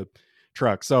hang off the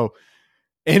truck. So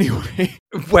anyway,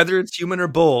 whether it's human or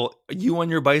bull, you on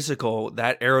your bicycle,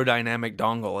 that aerodynamic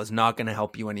dongle is not going to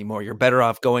help you anymore. You're better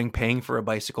off paying for a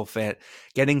bicycle fit,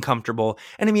 getting comfortable.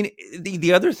 And I mean,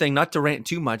 the other thing, not to rant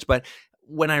too much, but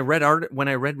when I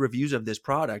read reviews of this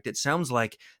product, it sounds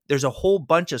like there's a whole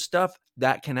bunch of stuff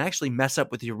that can actually mess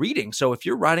up with your reading. So if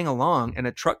you're riding along and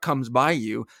a truck comes by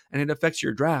you and it affects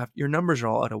your draft, your numbers are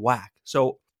all out of whack.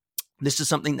 So this is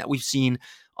something that we've seen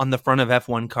on the front of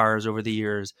F1 cars over the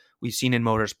years. We've seen in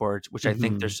motorsports, which I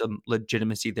think there's some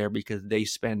legitimacy there because they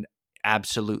spend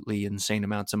absolutely insane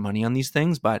amounts of money on these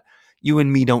things. But you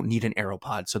and me don't need an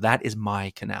Aeropod. So that is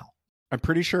my canal. I'm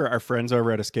pretty sure our friends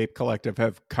over at Escape Collective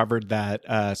have covered that,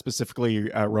 specifically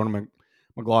Ronan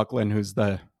McLaughlin, who's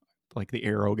the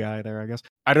aero guy there, I guess.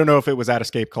 I don't know if it was at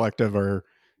Escape Collective or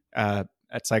at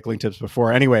Cycling Tips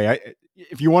before. Anyway,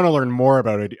 if you want to learn more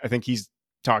about it, I think he's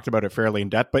talked about it fairly in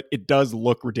depth, but it does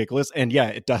look ridiculous. And yeah,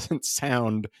 it doesn't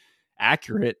sound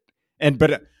accurate.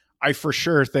 But I for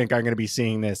sure think I'm going to be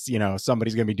seeing this,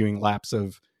 somebody's going to be doing laps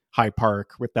of High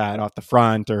Park with that off the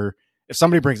front, or if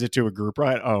somebody brings it to a group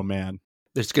ride, oh man.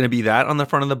 There's going to be that on the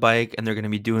front of the bike, and they're going to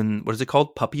be doing, what is it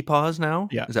called? Puppy paws now?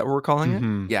 Yeah. Is that what we're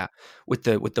calling it? Yeah. With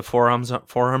the forearms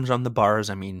on the bars.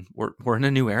 I mean, we're in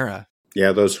a new era.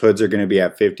 Yeah, those hoods are going to be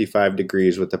at 55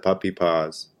 degrees with the puppy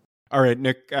paws. All right,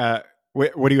 Nick,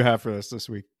 what do you have for us this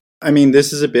week? I mean,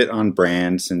 this is a bit on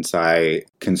brand since I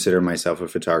consider myself a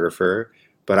photographer,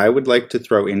 but I would like to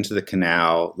throw into the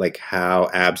canal like how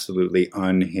absolutely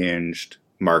unhinged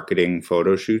marketing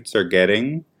photo shoots are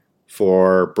getting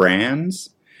for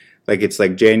brands. Like, it's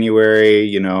like January,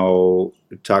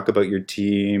 talk about your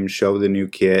team, show the new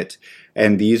kit.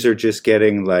 And these are just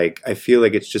getting I feel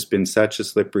like it's just been such a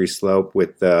slippery slope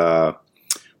with the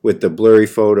blurry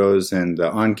photos and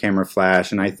the on-camera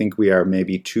flash. And I think we are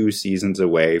maybe 2 seasons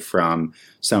away from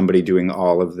somebody doing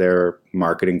all of their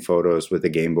marketing photos with a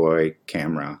Game Boy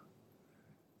camera.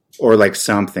 Or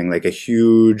something, like a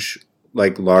huge,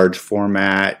 large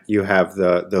format. You have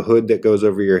the hood that goes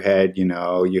over your head,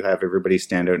 you have everybody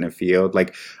stand out in a field.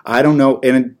 I don't know.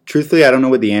 And truthfully, I don't know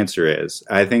what the answer is.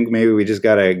 I think maybe we just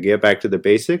got to get back to the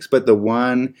basics. But the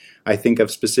one I think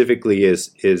of specifically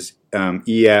is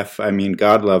EF. I mean,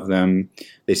 God love them.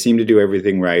 They seem to do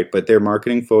everything right. But their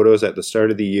marketing photos at the start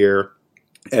of the year,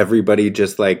 everybody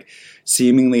just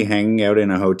seemingly hanging out in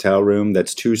a hotel room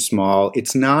that's too small.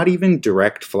 It's not even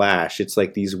direct flash. It's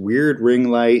these weird ring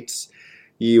lights.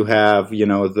 You have,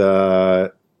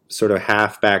 the sort of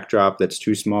half backdrop that's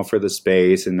too small for the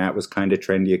space, and that was kind of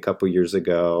trendy a couple years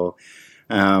ago.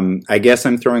 I guess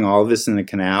I'm throwing all of this in the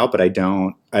canal, but I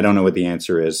don't know what the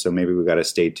answer is, so maybe we've got to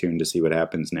stay tuned to see what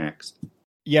happens next.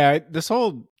 Yeah, this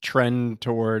whole trend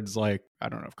towards I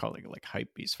don't know if calling it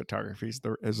hypebeast photography is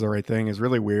the right thing is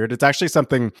really weird. It's actually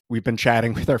something we've been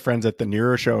chatting with our friends at the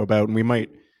Nero show about, and we might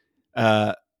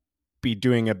be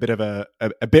doing a bit of a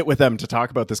bit with them to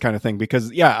talk about this kind of thing,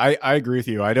 because yeah, I agree with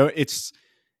you. It's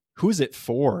who's it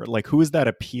for? Who is that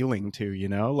appealing to?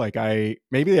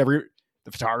 Maybe the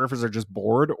photographers are just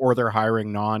bored, or they're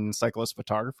hiring non-cyclist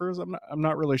photographers. I'm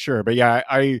not really sure, but yeah,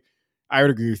 I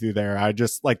would agree with you there. I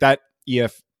just that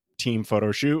EF team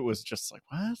photo shoot was just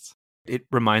what? It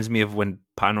reminds me of when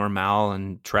Panormal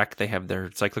and Trek, they have their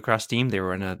cyclocross team. They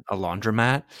were in a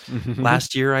laundromat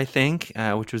last year, I think,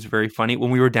 which was very funny.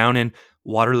 When we were down in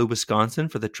Waterloo, Wisconsin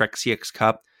for the Trek CX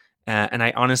Cup, and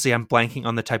I'm blanking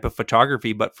on the type of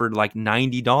photography, but for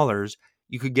 $90,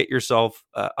 you could get yourself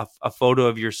a photo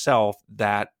of yourself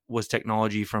that was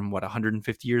technology from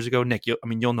 150 years ago. Nick,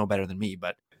 you'll know better than me,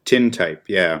 but Tin type,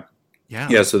 yeah.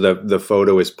 So the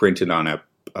photo is printed on a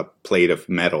plate of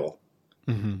metal.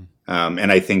 Mm-hmm.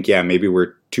 And I think, maybe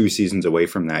we're 2 seasons away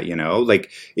from that, like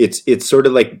it's sort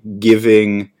of like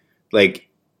giving like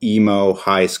emo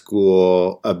high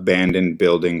school abandoned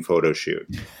building photo shoot.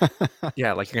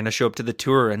 Yeah, like you're going to show up to the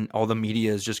tour and all the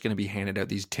media is just going to be handed out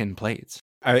these tin plates.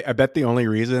 I bet the only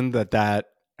reason that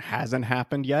hasn't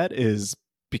happened yet is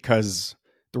because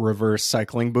the reverse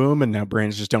cycling boom, and now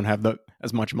brands just don't have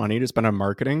as much money to spend on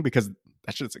marketing because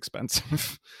that shit's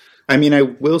expensive. I mean, I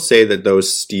will say that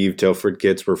those Steve Tilford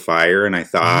kits were fire, and I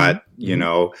thought,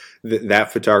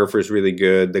 that photographer is really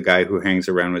good. The guy who hangs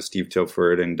around with Steve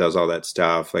Tilford and does all that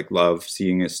stuff, like, love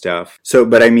seeing his stuff. So,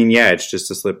 but I mean, it's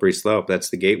just a slippery slope. That's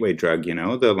the gateway drug, the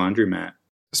laundromat.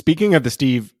 Speaking of the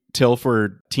Steve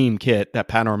Tilford team kit that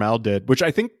Panormal did, which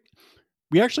I think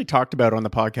we actually talked about on the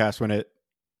podcast when it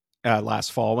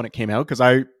last fall when it came out,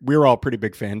 because we were all pretty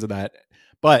big fans of that,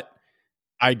 but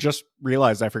I just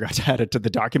realized I forgot to add it to the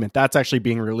document. That's actually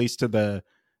being released to the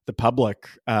public,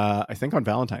 I think on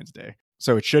Valentine's Day.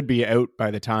 So it should be out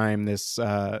by the time this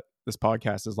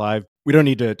podcast is live. We don't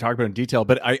need to talk about it in detail,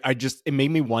 but I just, it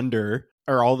made me wonder,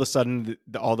 are all of a sudden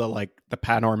all the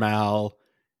Panormal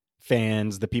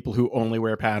fans, the people who only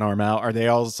wear Panormal, are they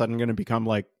all of a sudden going to become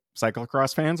like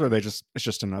cyclocross fans, or it's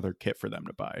just another kit for them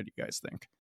to buy? Do you guys think?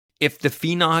 If the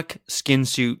Phoenix skin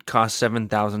suit costs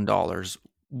 $7,000,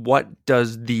 what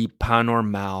does the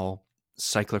Panormal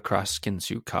cyclocross skin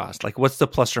suit cost? Like, what's the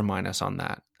plus or minus on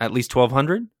that? At least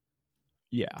 $1,200?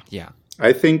 Yeah.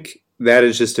 I think that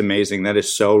is just amazing. That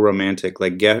is so romantic.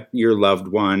 Like, get your loved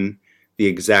one the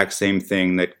exact same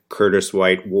thing that Curtis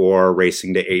White wore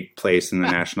racing to 8th place in the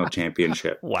national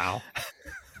championship. Wow.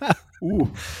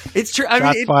 Ooh. It's true.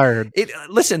 Shots fired.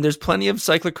 Listen, there's plenty of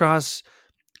cyclocross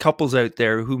couples out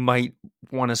there who might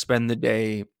want to spend the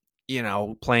day,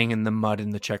 playing in the mud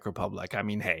in the Czech Republic. I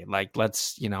mean, hey, like,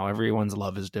 let's, everyone's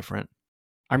love is different.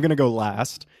 I'm going to go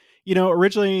last.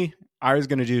 Originally I was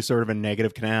going to do sort of a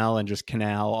negative canal and just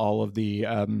canal all of the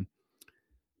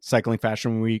Cycling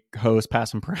Fashion Week hosts,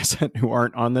 past and present, who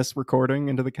aren't on this recording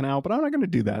into the canal, but I'm not going to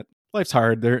do that. Life's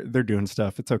hard. They're doing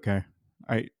stuff. It's okay.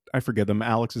 I forgive them.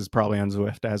 Alex is probably on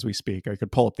Zwift as we speak. I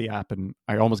could pull up the app and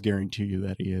I almost guarantee you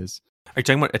that he is. Are you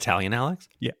talking about Italian Alex?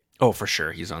 Yeah. Oh, for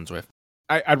sure. He's on Zwift.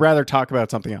 I'd rather talk about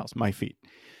something else, my feet.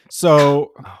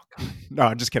 So, no,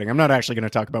 I'm just kidding. I'm not actually going to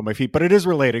talk about my feet, but it is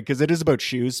related because it is about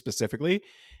shoes specifically.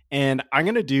 And I'm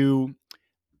going to do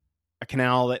a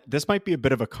canal that this might be a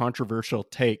bit of a controversial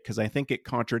take because I think it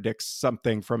contradicts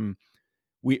something from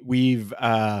we've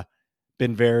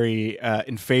been very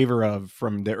in favor of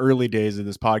from the early days of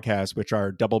this podcast, which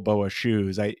are double BOA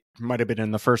shoes. I might have been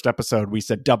in the first episode. We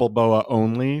said double BOA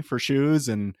only for shoes,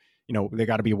 and they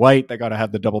got to be white. They got to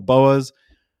have the double BOAs.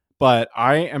 But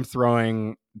I am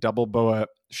throwing double BOA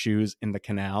shoes in the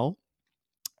canal,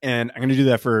 and I'm going to do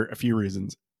that for a few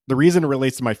reasons. The reason it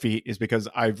relates to my feet is because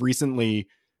I've recently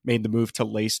made the move to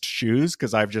laced shoes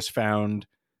because I've just found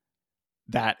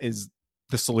that is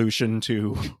the solution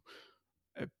to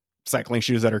cycling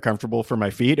shoes that are comfortable for my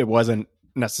feet. It wasn't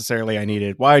necessarily I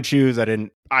needed wide shoes.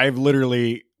 I've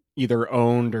literally either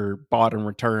owned or bought and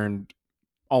returned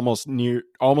almost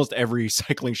every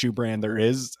cycling shoe brand there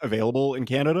is available in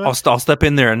Canada. I'll step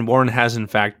in there, and Warren has in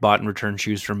fact bought and returned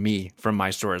shoes from my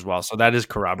store as well. So that is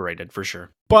corroborated for sure.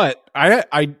 But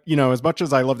I as much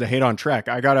as I love to hate on Trek,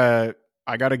 I gotta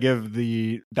give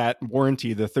that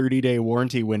warranty, the 30-day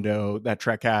warranty window that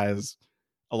Trek has,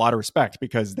 a lot of respect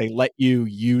because they let you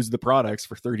use the products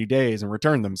for 30 days and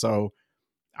return them. So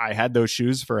I had those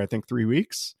shoes for I think 3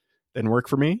 weeks, didn't work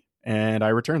for me, and I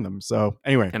returned them. So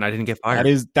anyway, and I didn't get fired.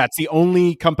 That's the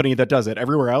only company that does it.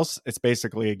 Everywhere else, it's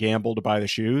basically a gamble to buy the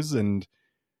shoes, and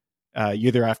you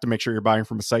either have to make sure you're buying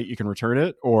from a site you can return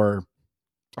it, or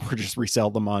just resell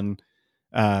them on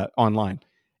online.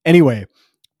 Anyway,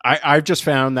 I've just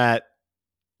found that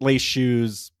lace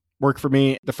shoes work for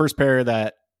me. The first pair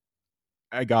that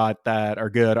I got that are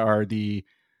good are the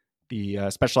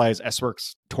Specialized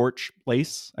S-Works Torch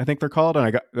lace, I think they're called, and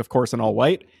I got, of course, in all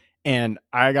white. And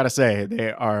I gotta say,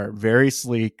 they are very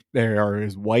sleek. They are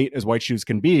as white shoes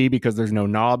can be because there's no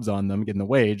knobs on them getting in the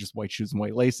way, just white shoes and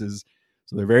white laces.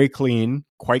 So they're very clean,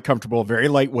 quite comfortable, very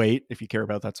lightweight if you care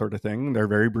about that sort of thing. They're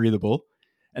very breathable.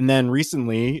 And then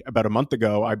recently, about a month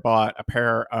ago, I bought a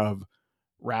pair of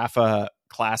Rafa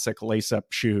Classic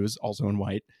lace-up shoes, also in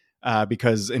white,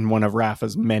 because in one of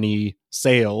Rafa's many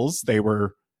sales, they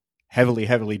were heavily,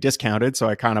 heavily discounted. So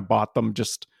I kind of bought them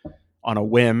just on a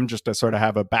whim just to sort of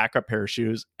have a backup pair of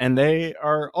shoes. And they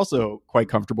are also quite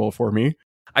comfortable for me.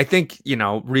 I think,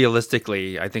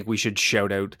 realistically, I think we should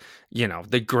shout out,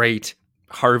 the great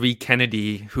Harvey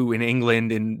Kennedy, who in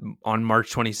England on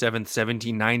March 27th,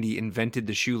 1790 invented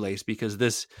the shoelace, because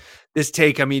this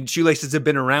take, I mean, shoelaces have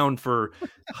been around for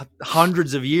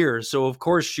hundreds of years. So of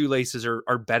course shoelaces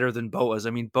are better than boas.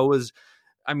 I mean, those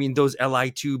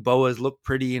Li2 boas look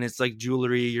pretty and it's like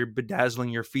jewelry, you're bedazzling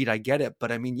your feet. I get it.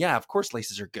 But I mean, yeah, of course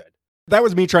laces are good. That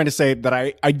was me trying to say that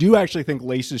I do actually think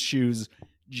laces shoes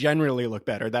generally look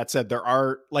better. That said, there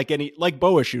are like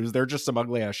boa shoes, there are just some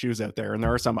ugly ass shoes out there, and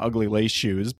there are some ugly lace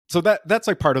shoes. So that's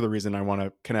like part of the reason I want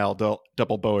to canal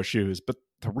double boa shoes. But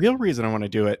the real reason I want to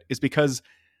do it is because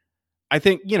I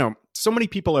think, so many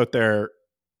people out there,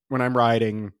 when I'm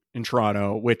riding in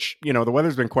Toronto, which, the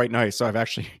weather's been quite nice, so I've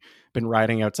actually been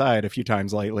riding outside a few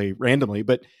times lately randomly.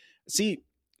 But see,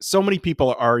 so many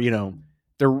people are,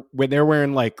 when they're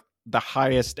wearing like the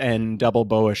highest end double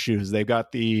boa shoes, they've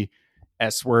got the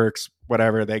S-Works,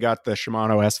 whatever. They got the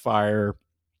Shimano S-Fire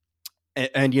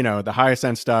and the highest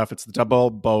end stuff. It's the double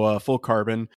boa, full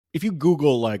carbon. If you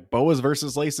Google like boas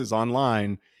versus laces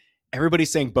online,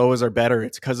 everybody's saying boas are better.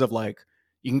 It's because of like,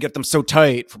 you can get them so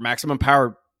tight for maximum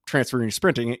power transfer when you're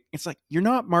sprinting. It's like, you're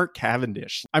not Mark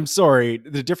Cavendish. I'm sorry.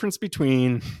 The difference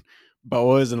between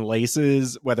boas and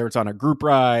laces, whether it's on a group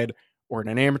ride or in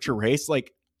an amateur race,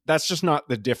 like that's just not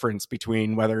the difference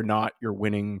between whether or not you're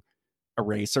winning a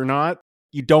race or not.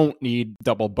 You don't need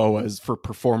double boas for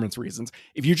performance reasons.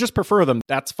 If you just prefer them,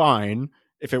 that's fine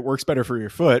if it works better for your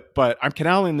foot. But I'm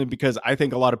canaling them because I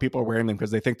think a lot of people are wearing them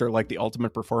because they think they're like the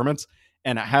ultimate performance.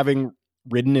 And having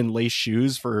ridden in lace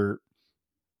shoes for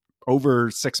over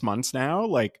 6 months now,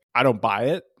 like I don't buy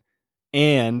it.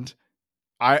 And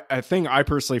I think I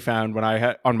personally found when I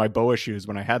had on my boa shoes,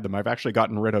 when I had them, I've actually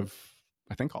gotten rid of,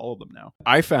 I think, all of them now.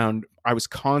 I found I was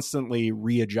constantly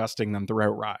readjusting them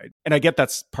throughout ride. And I get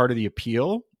that's part of the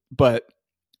appeal, but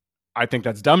I think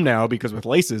that's dumb now because with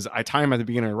laces, I tie them at the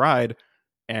beginning of the ride.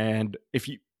 And if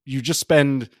you just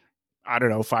spend, I don't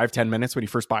know, 5-10 minutes when you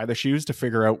first buy the shoes to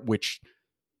figure out which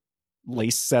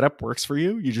lace setup works for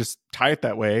you, you just tie it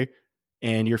that way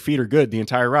and your feet are good the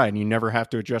entire ride and you never have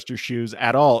to adjust your shoes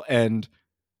at all. And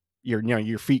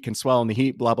your feet can swell in the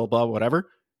heat, blah, blah, blah, whatever.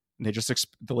 And they just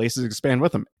the laces expand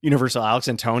with them. Universal Alex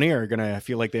and Tony are gonna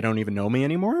feel like they don't even know me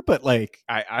anymore. But like,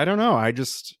 I don't know. I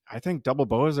think double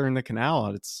boas are in the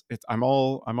canal. It's I'm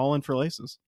all in for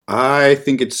laces. I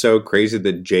think it's so crazy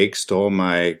that Jake stole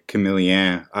my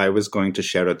chameleon. I was going to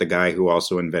shout out the guy who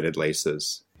also invented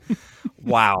laces.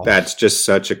 Wow. That's just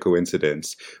such a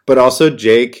coincidence. But also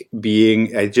Jake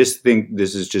I just think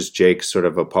this is just Jake's sort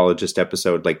of apologist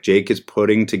episode. Like Jake is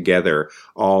putting together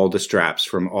all the straps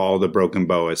from all the broken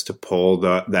boas to pull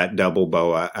that double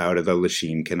boa out of the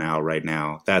Lachine Canal right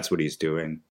now. That's what he's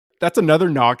doing. That's another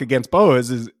knock against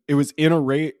boas is it was in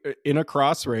a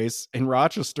cross race in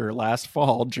Rochester last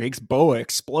fall. Jake's boa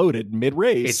exploded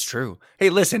mid-race. It's true. Hey,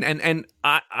 listen, and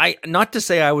I not to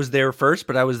say I was there first,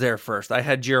 but I was there first. I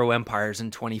had Giro Empires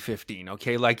in 2015.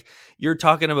 Okay, like you're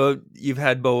talking about, you've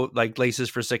had like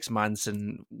laces for 6 months,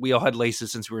 and we all had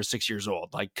laces since we were 6 years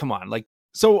old. Like, come on, like.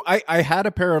 So I had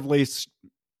a pair of lace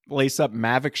up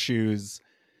Mavic shoes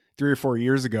 3 or 4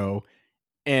 years ago.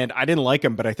 And I didn't like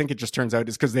them, but I think it just turns out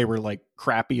it's because they were like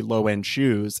crappy low-end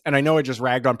shoes. And I know I just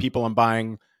ragged on people on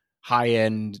buying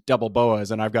high-end double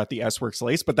boas, and I've got the S-Works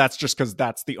lace, but that's just because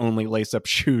that's the only lace-up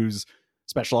shoes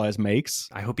Specialized makes.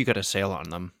 I hope you got a sale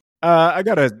on them. I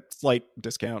got a slight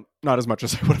discount, not as much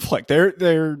as I would have liked.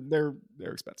 They're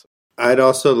expensive. I'd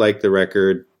also like the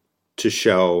record to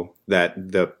show that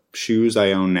the shoes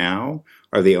I own now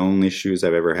are the only shoes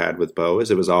I've ever had with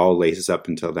boas. It was all laces up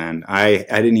until then. I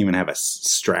didn't even have a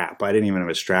strap. I didn't even have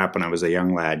a strap when I was a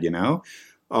young lad,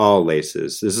 all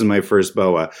laces. This is my first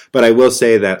boa, but I will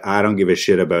say that I don't give a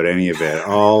shit about any of it.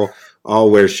 I'll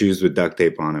wear shoes with duct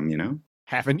tape on them,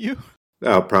 Haven't you?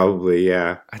 Oh, probably,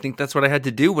 yeah. I think that's what I had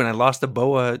to do when I lost a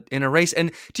boa in a race.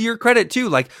 And to your credit too,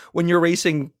 like when you're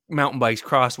racing mountain bikes,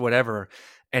 cross, whatever,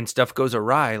 and stuff goes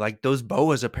awry, like those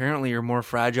boas apparently are more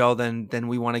fragile than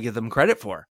we want to give them credit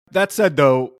for. That said,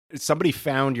 though, somebody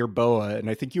found your boa, and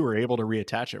I think you were able to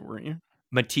reattach it, weren't you?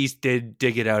 Matisse did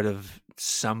dig it out of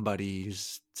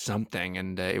somebody's something,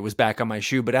 and it was back on my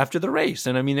shoe. But after the race,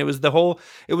 and I mean, it was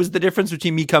the difference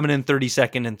between me coming in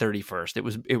 32nd and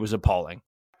 31st. It was appalling.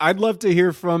 I'd love to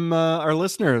hear from our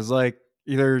listeners. Like,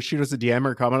 either shoot us a DM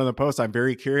or comment on the post. I'm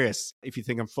very curious if you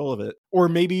think I'm full of it. Or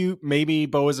maybe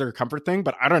boas are a comfort thing,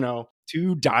 but I don't know.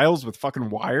 2 dials with fucking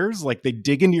wires, like they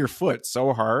dig into your foot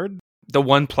so hard. The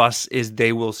one plus is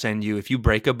they will send you, if you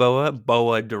break a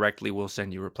BOA directly will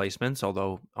send you replacements.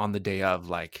 Although on the day of,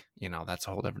 like, that's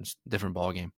a whole different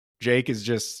ballgame. Jake is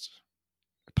just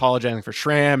apologizing for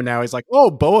SRAM, and now he's like, "Oh,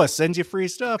 BOA sends you free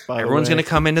stuff." Everyone's going to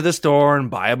come into the store and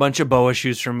buy a bunch of BOA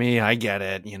shoes from me. I get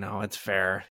it. It's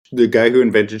fair. The guy who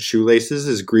invented shoelaces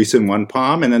is greasing one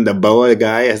palm, and then the BOA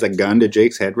guy has a gun to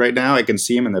Jake's head right now. I can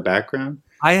see him in the background.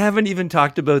 I haven't even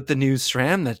talked about the new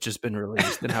SRAM that's just been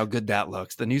released and how good that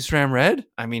looks. The new SRAM Red?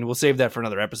 I mean, we'll save that for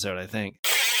another episode, I think.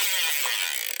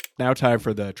 Now time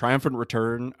for the triumphant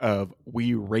return of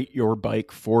We Rate Your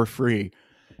Bike for Free.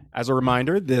 As a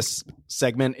reminder, this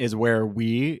segment is where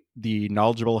we, the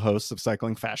knowledgeable hosts of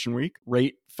Cycling Fashion Week,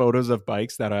 rate photos of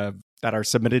bikes that are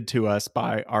submitted to us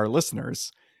by our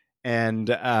listeners.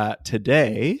 And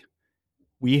today,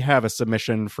 we have a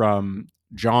submission from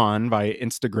John via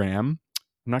Instagram.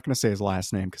 I'm not going to say his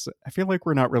last name because I feel like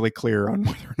we're not really clear on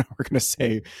whether or not we're going to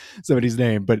say somebody's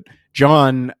name. But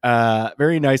John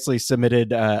very nicely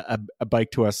submitted a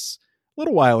bike to us a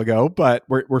little while ago, but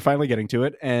we're finally getting to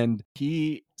it. And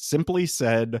he simply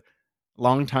said,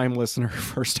 long-time listener,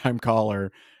 first-time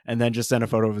caller, and then just sent a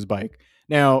photo of his bike.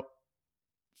 Now,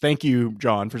 thank you,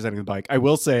 John, for sending the bike. I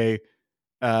will say,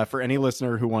 for any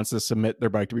listener who wants to submit their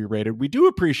bike to be rated, we do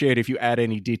appreciate if you add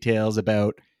any details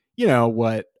about,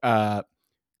 what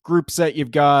group set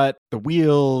you've got, the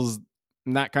wheels,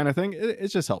 and that kind of thing.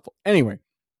 It's just helpful. Anyway,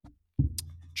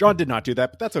 John did not do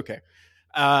that, but that's okay.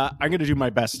 I'm going to do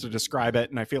my best to describe it,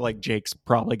 and I feel like Jake's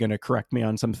probably going to correct me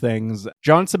on some things.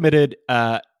 John submitted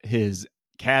his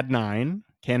CAD 9,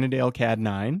 Cannondale CAD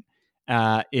 9.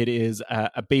 It is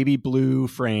a baby blue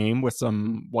frame with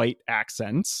some white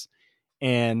accents,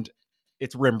 and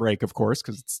it's rim brake, of course,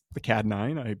 because it's the CAD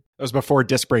 9. That was before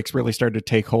disc brakes really started to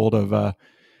take hold of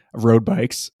road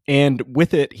bikes. And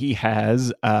with it, he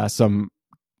has some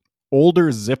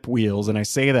older zip wheels, and I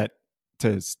say that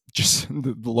to just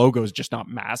the logo is just not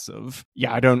massive.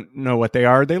 Yeah, I don't know what they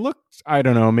are. They look, I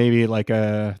don't know, maybe like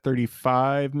a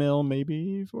 35 mil,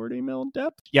 maybe 40 mil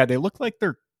depth. Yeah, they look like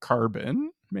they're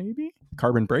carbon, maybe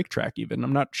carbon brake track even.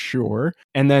 I'm not sure.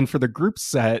 And then for the group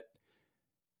set,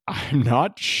 I'm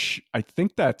not I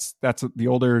think that's the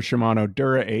older Shimano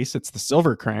Dura Ace. It's the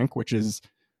silver crank,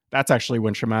 that's actually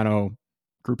when Shimano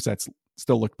group sets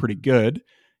still look pretty good.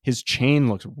 His chain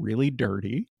looks really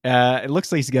dirty. It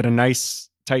looks like he's got a nice,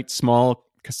 tight, small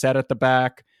cassette at the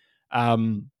back.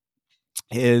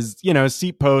 His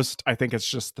seat post, I think it's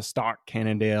just the stock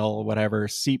Cannondale, whatever,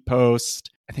 seat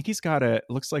post. I think he's got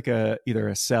looks like either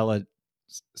a Selle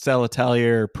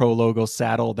Atelier Pro Logo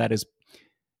saddle that is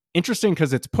interesting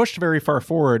because it's pushed very far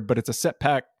forward, but it's a set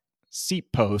pack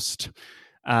seat post.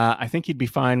 I think he'd be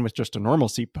fine with just a normal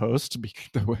seat post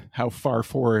because how far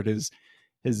forward his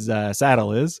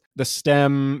saddle is. The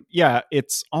stem, yeah,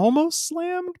 it's almost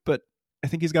slammed, but I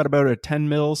think he's got about a 10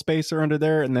 mil spacer under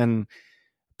there, and then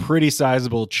pretty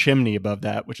sizable chimney above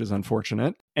that, which is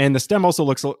unfortunate. And the stem also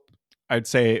looks, I'd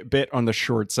say, a bit on the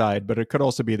short side, but it could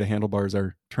also be the handlebars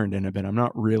are turned in a bit. I'm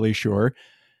not really sure.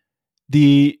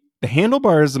 The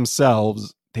handlebars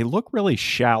themselves, they look really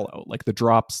shallow. Like the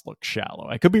drops look shallow.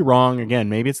 I could be wrong. Again,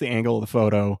 maybe it's the angle of the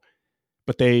photo,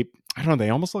 but I don't know, they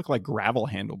almost look like gravel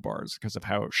handlebars because of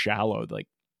how shallow, like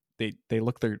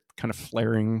they're kind of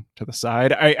flaring to the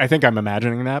side. I think I'm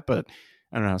imagining that, but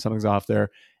I don't know, something's off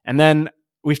there. And then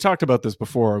we've talked about this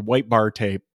before, white bar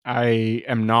tape. I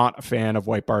am not a fan of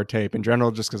white bar tape in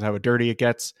general, just because how dirty it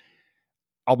gets.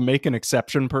 I'll make an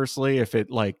exception personally if it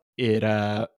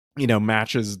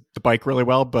matches the bike really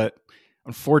well. But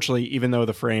unfortunately, even though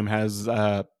the frame has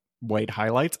white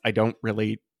highlights, I don't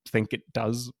really think it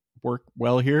does work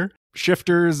well here.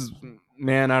 Shifters,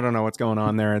 man, I don't know what's going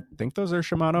on there. I think those are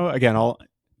Shimano. Again, I'll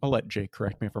let Jake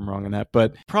correct me if I'm wrong on that.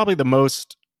 But probably the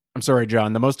most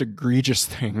egregious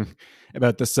thing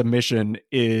about the submission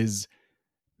is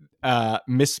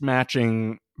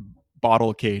mismatching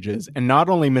bottle cages, and not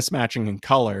only mismatching in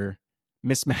color,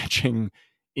 mismatching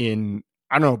in,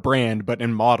 I don't know, brand, but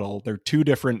in model. They're two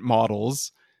different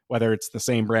models, whether it's the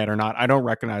same brand or not. I don't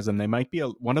recognize them.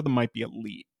 One of them might be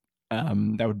Elite.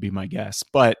 That would be my guess.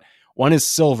 But one is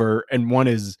silver and one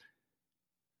is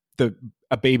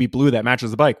a baby blue that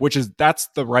matches the bike, that's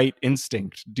the right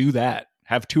instinct. Do that.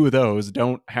 Have two of those.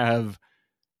 Don't have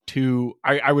two.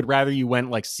 I would rather you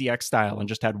went like CX style and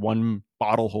just had one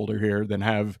bottle holder here than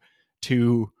have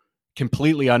two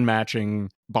completely unmatching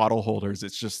bottle holders.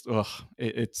 It's just,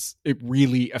 it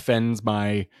really offends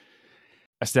my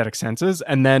aesthetic senses.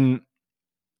 And then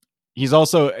he's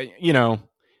also,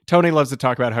 Tony loves to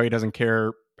talk about how he doesn't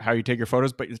care how you take your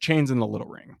photos, but the chain's in the little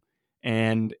ring.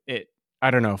 And I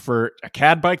don't know, for a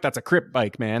CAD bike, that's a crip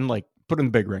bike, man. Like, put in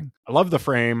the big ring. I love the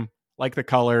frame, like the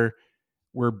color.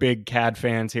 We're big CAD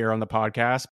fans here on the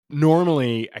podcast.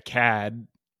 Normally, a CAD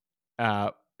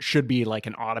should be like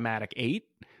an automatic 8,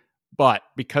 but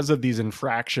because of these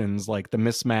infractions, like the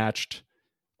mismatched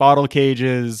bottle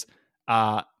cages,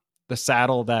 the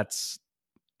saddle that's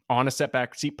on a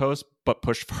setback seat post but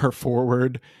pushed far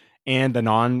forward, and the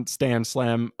non-stand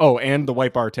slam, and the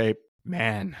white bar tape,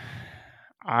 man,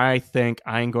 I think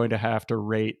I'm going to have to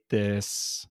rate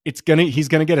this. He's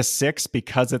gonna get a 6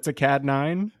 because it's a CAD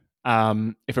 9.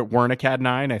 If it weren't a CAD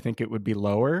 9, I think it would be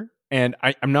lower. And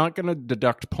I'm not going to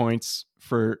deduct points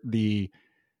for the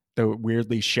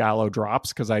weirdly shallow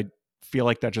drops because I feel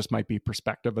like that just might be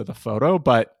perspective of the photo.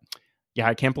 But yeah,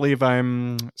 I can't believe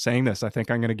I'm saying this. I think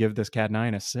I'm going to give this CAD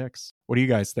 9 a 6. What do you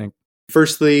guys think?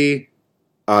 Firstly,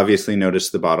 obviously notice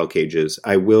the bottle cages.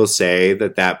 I will say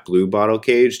that blue bottle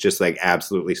cage just like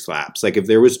absolutely slaps. Like if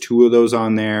there was 2 of those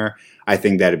on there, I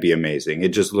think that'd be amazing. It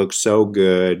just looks so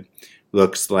good.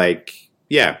 Looks like,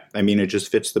 it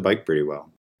just fits the bike pretty well.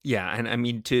 Yeah, and I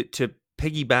mean, to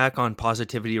piggyback on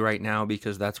positivity right now,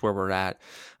 because that's where we're at,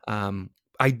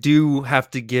 I do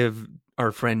have to give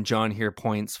our friend John here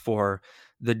points for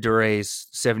the Durace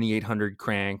 7800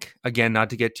 crank. Again, not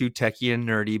to get too techie and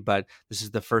nerdy, but this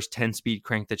is the first 10-speed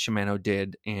crank that Shimano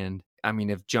did. And I mean,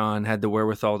 if John had the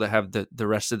wherewithal to have the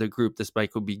rest of the group, this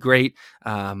bike would be great.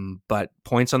 But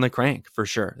points on the crank, for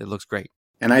sure. It looks great.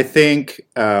 And I think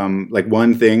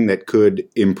one thing that could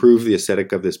improve the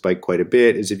aesthetic of this bike quite a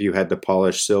bit is if you had the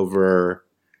polished silver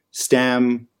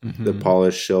stem, the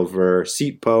polished silver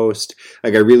seat post.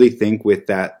 Like I really think with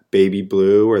that baby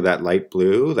blue or that light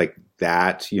blue, like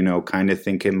that, kind of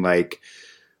thinking like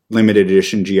limited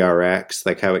edition GRX,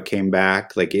 like how it came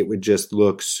back, like it would just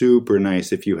look super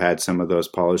nice if you had some of those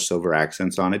polished silver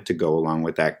accents on it to go along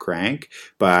with that crank.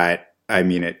 But I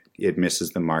mean, it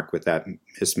misses the mark with that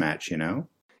mismatch,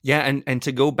 Yeah, and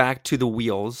to go back to the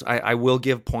wheels, I will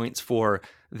give points for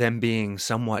them being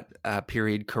somewhat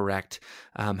period correct.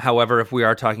 However, if we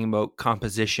are talking about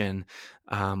composition,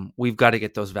 we've got to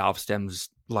get those valve stems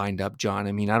lined up, John.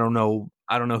 I mean, I don't know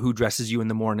who dresses you in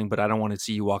the morning, but I don't want to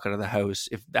see you walk out of the house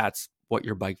if that's what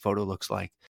your bike photo looks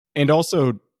like. And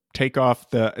also take off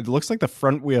it looks like the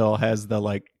front wheel has the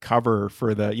like cover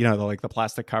for the, the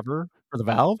plastic cover for the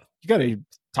valve. You got to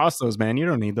toss those, man. You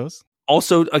don't need those.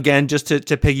 Also, again, just to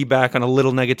piggyback on a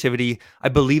little negativity, I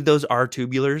believe those are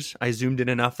tubulars. I zoomed in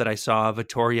enough that I saw a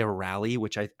Vittoria Rally,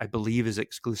 which I believe is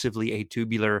exclusively a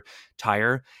tubular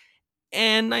tire.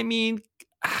 And I mean,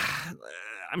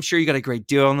 I'm sure you got a great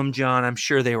deal on them, John. I'm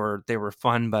sure they were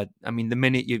fun, but I mean, the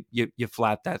minute you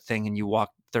flat that thing and you walk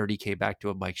 30K back to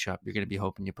a bike shop, you're going to be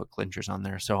hoping you put clinchers on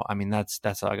there. So, I mean, that's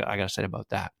all I got to say about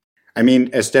that. I mean,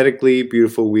 aesthetically,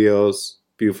 beautiful wheels,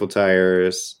 beautiful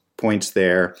tires, points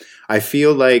there. I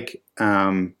feel like,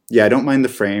 I don't mind the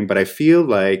frame, but I feel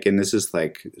like, and this is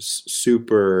like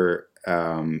super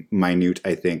minute,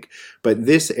 I think, but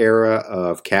this era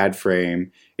of CAD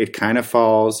frame, it kind of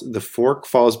the fork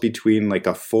falls between like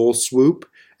a full swoop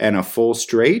and a full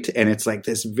straight, and it's like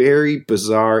this very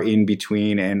bizarre in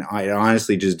between, and it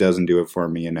honestly just doesn't do it for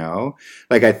me,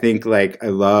 Like I think like I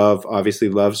obviously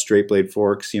love straight blade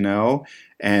forks,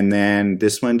 and then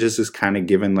this one just is kind of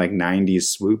given like 90s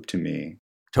swoop to me.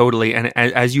 Totally. And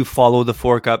as you follow the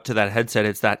fork up to that headset,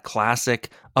 it's that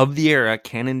classic of the era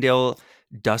Cannondale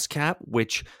dust cap,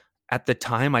 which at the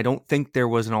time, I don't think there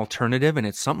was an alternative, and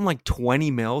it's something like 20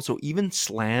 mil. So even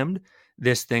slammed,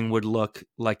 this thing would look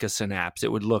like a Synapse.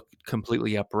 It would look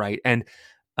completely upright. And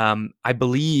I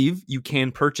believe you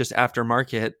can purchase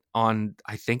aftermarket on,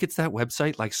 I think it's that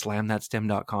website, like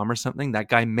slamthatstem.com or something. That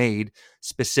guy made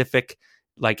specific,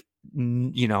 like,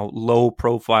 low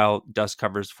profile dust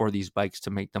covers for these bikes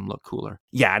to make them look cooler.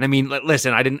 Yeah. And I mean,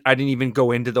 listen, I didn't even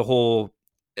go into the whole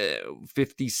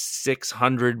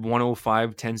 5600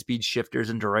 105 10-speed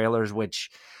shifters and derailleurs, which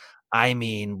I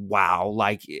mean, wow,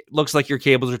 like it looks like your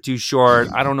cables are too short.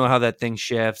 I don't know how that thing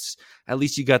shifts. At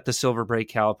least you got the silver brake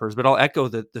calipers, but I'll echo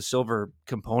that the silver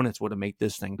components would have made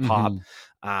this thing pop.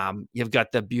 You've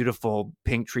got the beautiful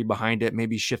pink tree behind it,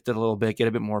 maybe shift it a little bit, get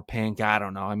a bit more pink. I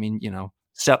don't know. I mean,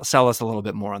 sell us a little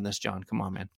bit more on this, John. Come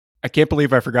on, man. I can't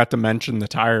believe I forgot to mention the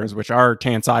tires, which are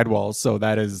tan sidewalls. So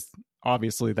that is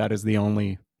the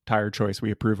only tire choice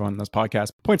we approve on this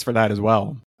podcast. Points for that as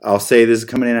well. I'll say this is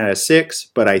coming in at a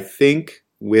 6, but I think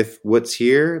with what's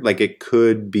here, like it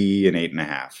could be an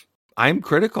 8.5. I'm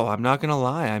critical. I'm not going to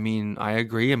lie. I mean, I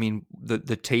agree. I mean,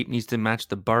 the tape needs to match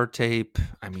the bar tape.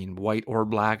 I mean, white or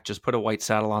black, just put a white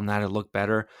saddle on that. It'll look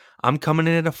better. I'm coming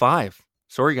in at a 5.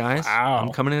 Sorry, guys. Wow.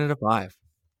 I'm coming in at a 5.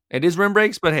 It is rim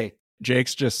brakes, but hey.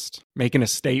 Jake's just making a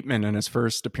statement in his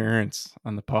first appearance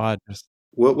on the pod.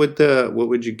 What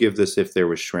would you give this if there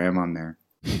was SRAM on there?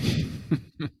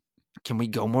 Can we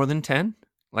go more than 10?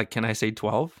 Like, can I say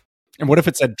 12? And what if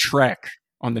it said Trek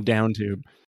on the down tube?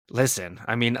 Listen,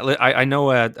 I mean, I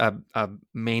know a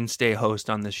mainstay host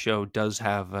on this show does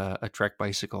have a Trek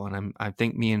bicycle, and I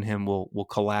think me and him will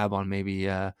collab on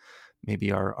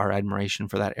maybe our admiration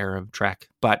for that era of Trek.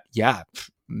 But yeah,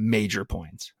 major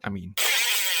points. I mean,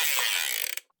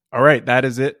 all right, that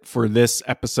is it for this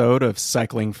episode of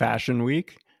Cycling Fashion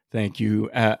Week. Thank you,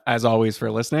 as always,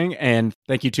 for listening, and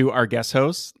thank you to our guest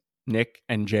hosts, Nick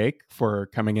and Jake, for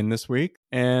coming in this week.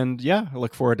 And yeah, I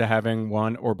look forward to having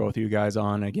one or both of you guys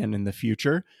on again in the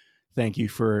future. Thank you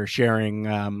for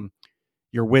sharing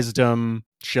your wisdom,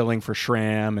 shilling for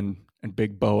SRAM and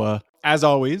Big Boa. As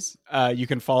always, you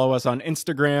can follow us on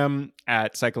Instagram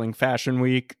at Cycling Fashion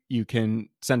Week. You can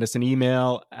send us an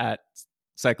email at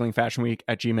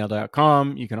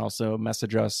cyclingfashionweek@gmail.com. You can also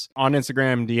message us on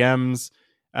Instagram DMs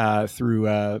through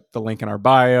the link in our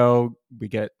bio.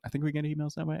 I think we get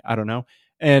emails that way. I don't know.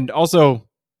 And also,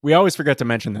 we always forget to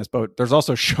mention this, but there's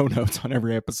also show notes on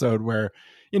every episode where,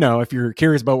 if you're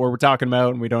curious about what we're talking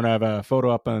about and we don't have a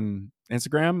photo up on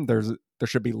Instagram, there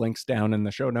should be links down in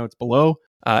the show notes below.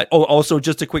 Also,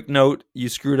 just a quick note, you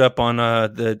screwed up on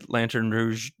the Lantern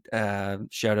Rouge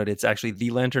shout out. It's actually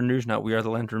the Lantern Rouge, not We Are the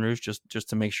Lantern Rouge, just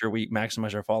to make sure we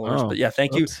maximize our followers. But yeah,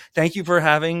 thank you for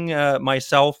having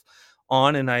myself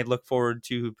on, and I look forward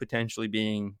to potentially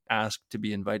being asked to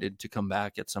be invited to come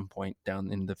back at some point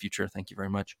down in the future. Thank you very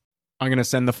much. I'm going to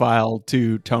send the file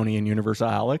to Tony and Universal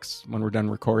Alex when we're done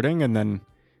recording, and then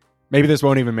maybe this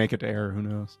won't even make it to air. Who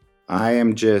knows? I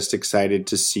am just excited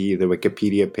to see the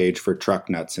Wikipedia page for truck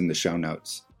nuts in the show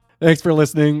notes. Thanks for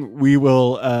listening. We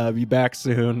will be back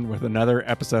soon with another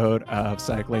episode of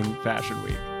Cycling Fashion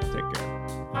Week. Take care.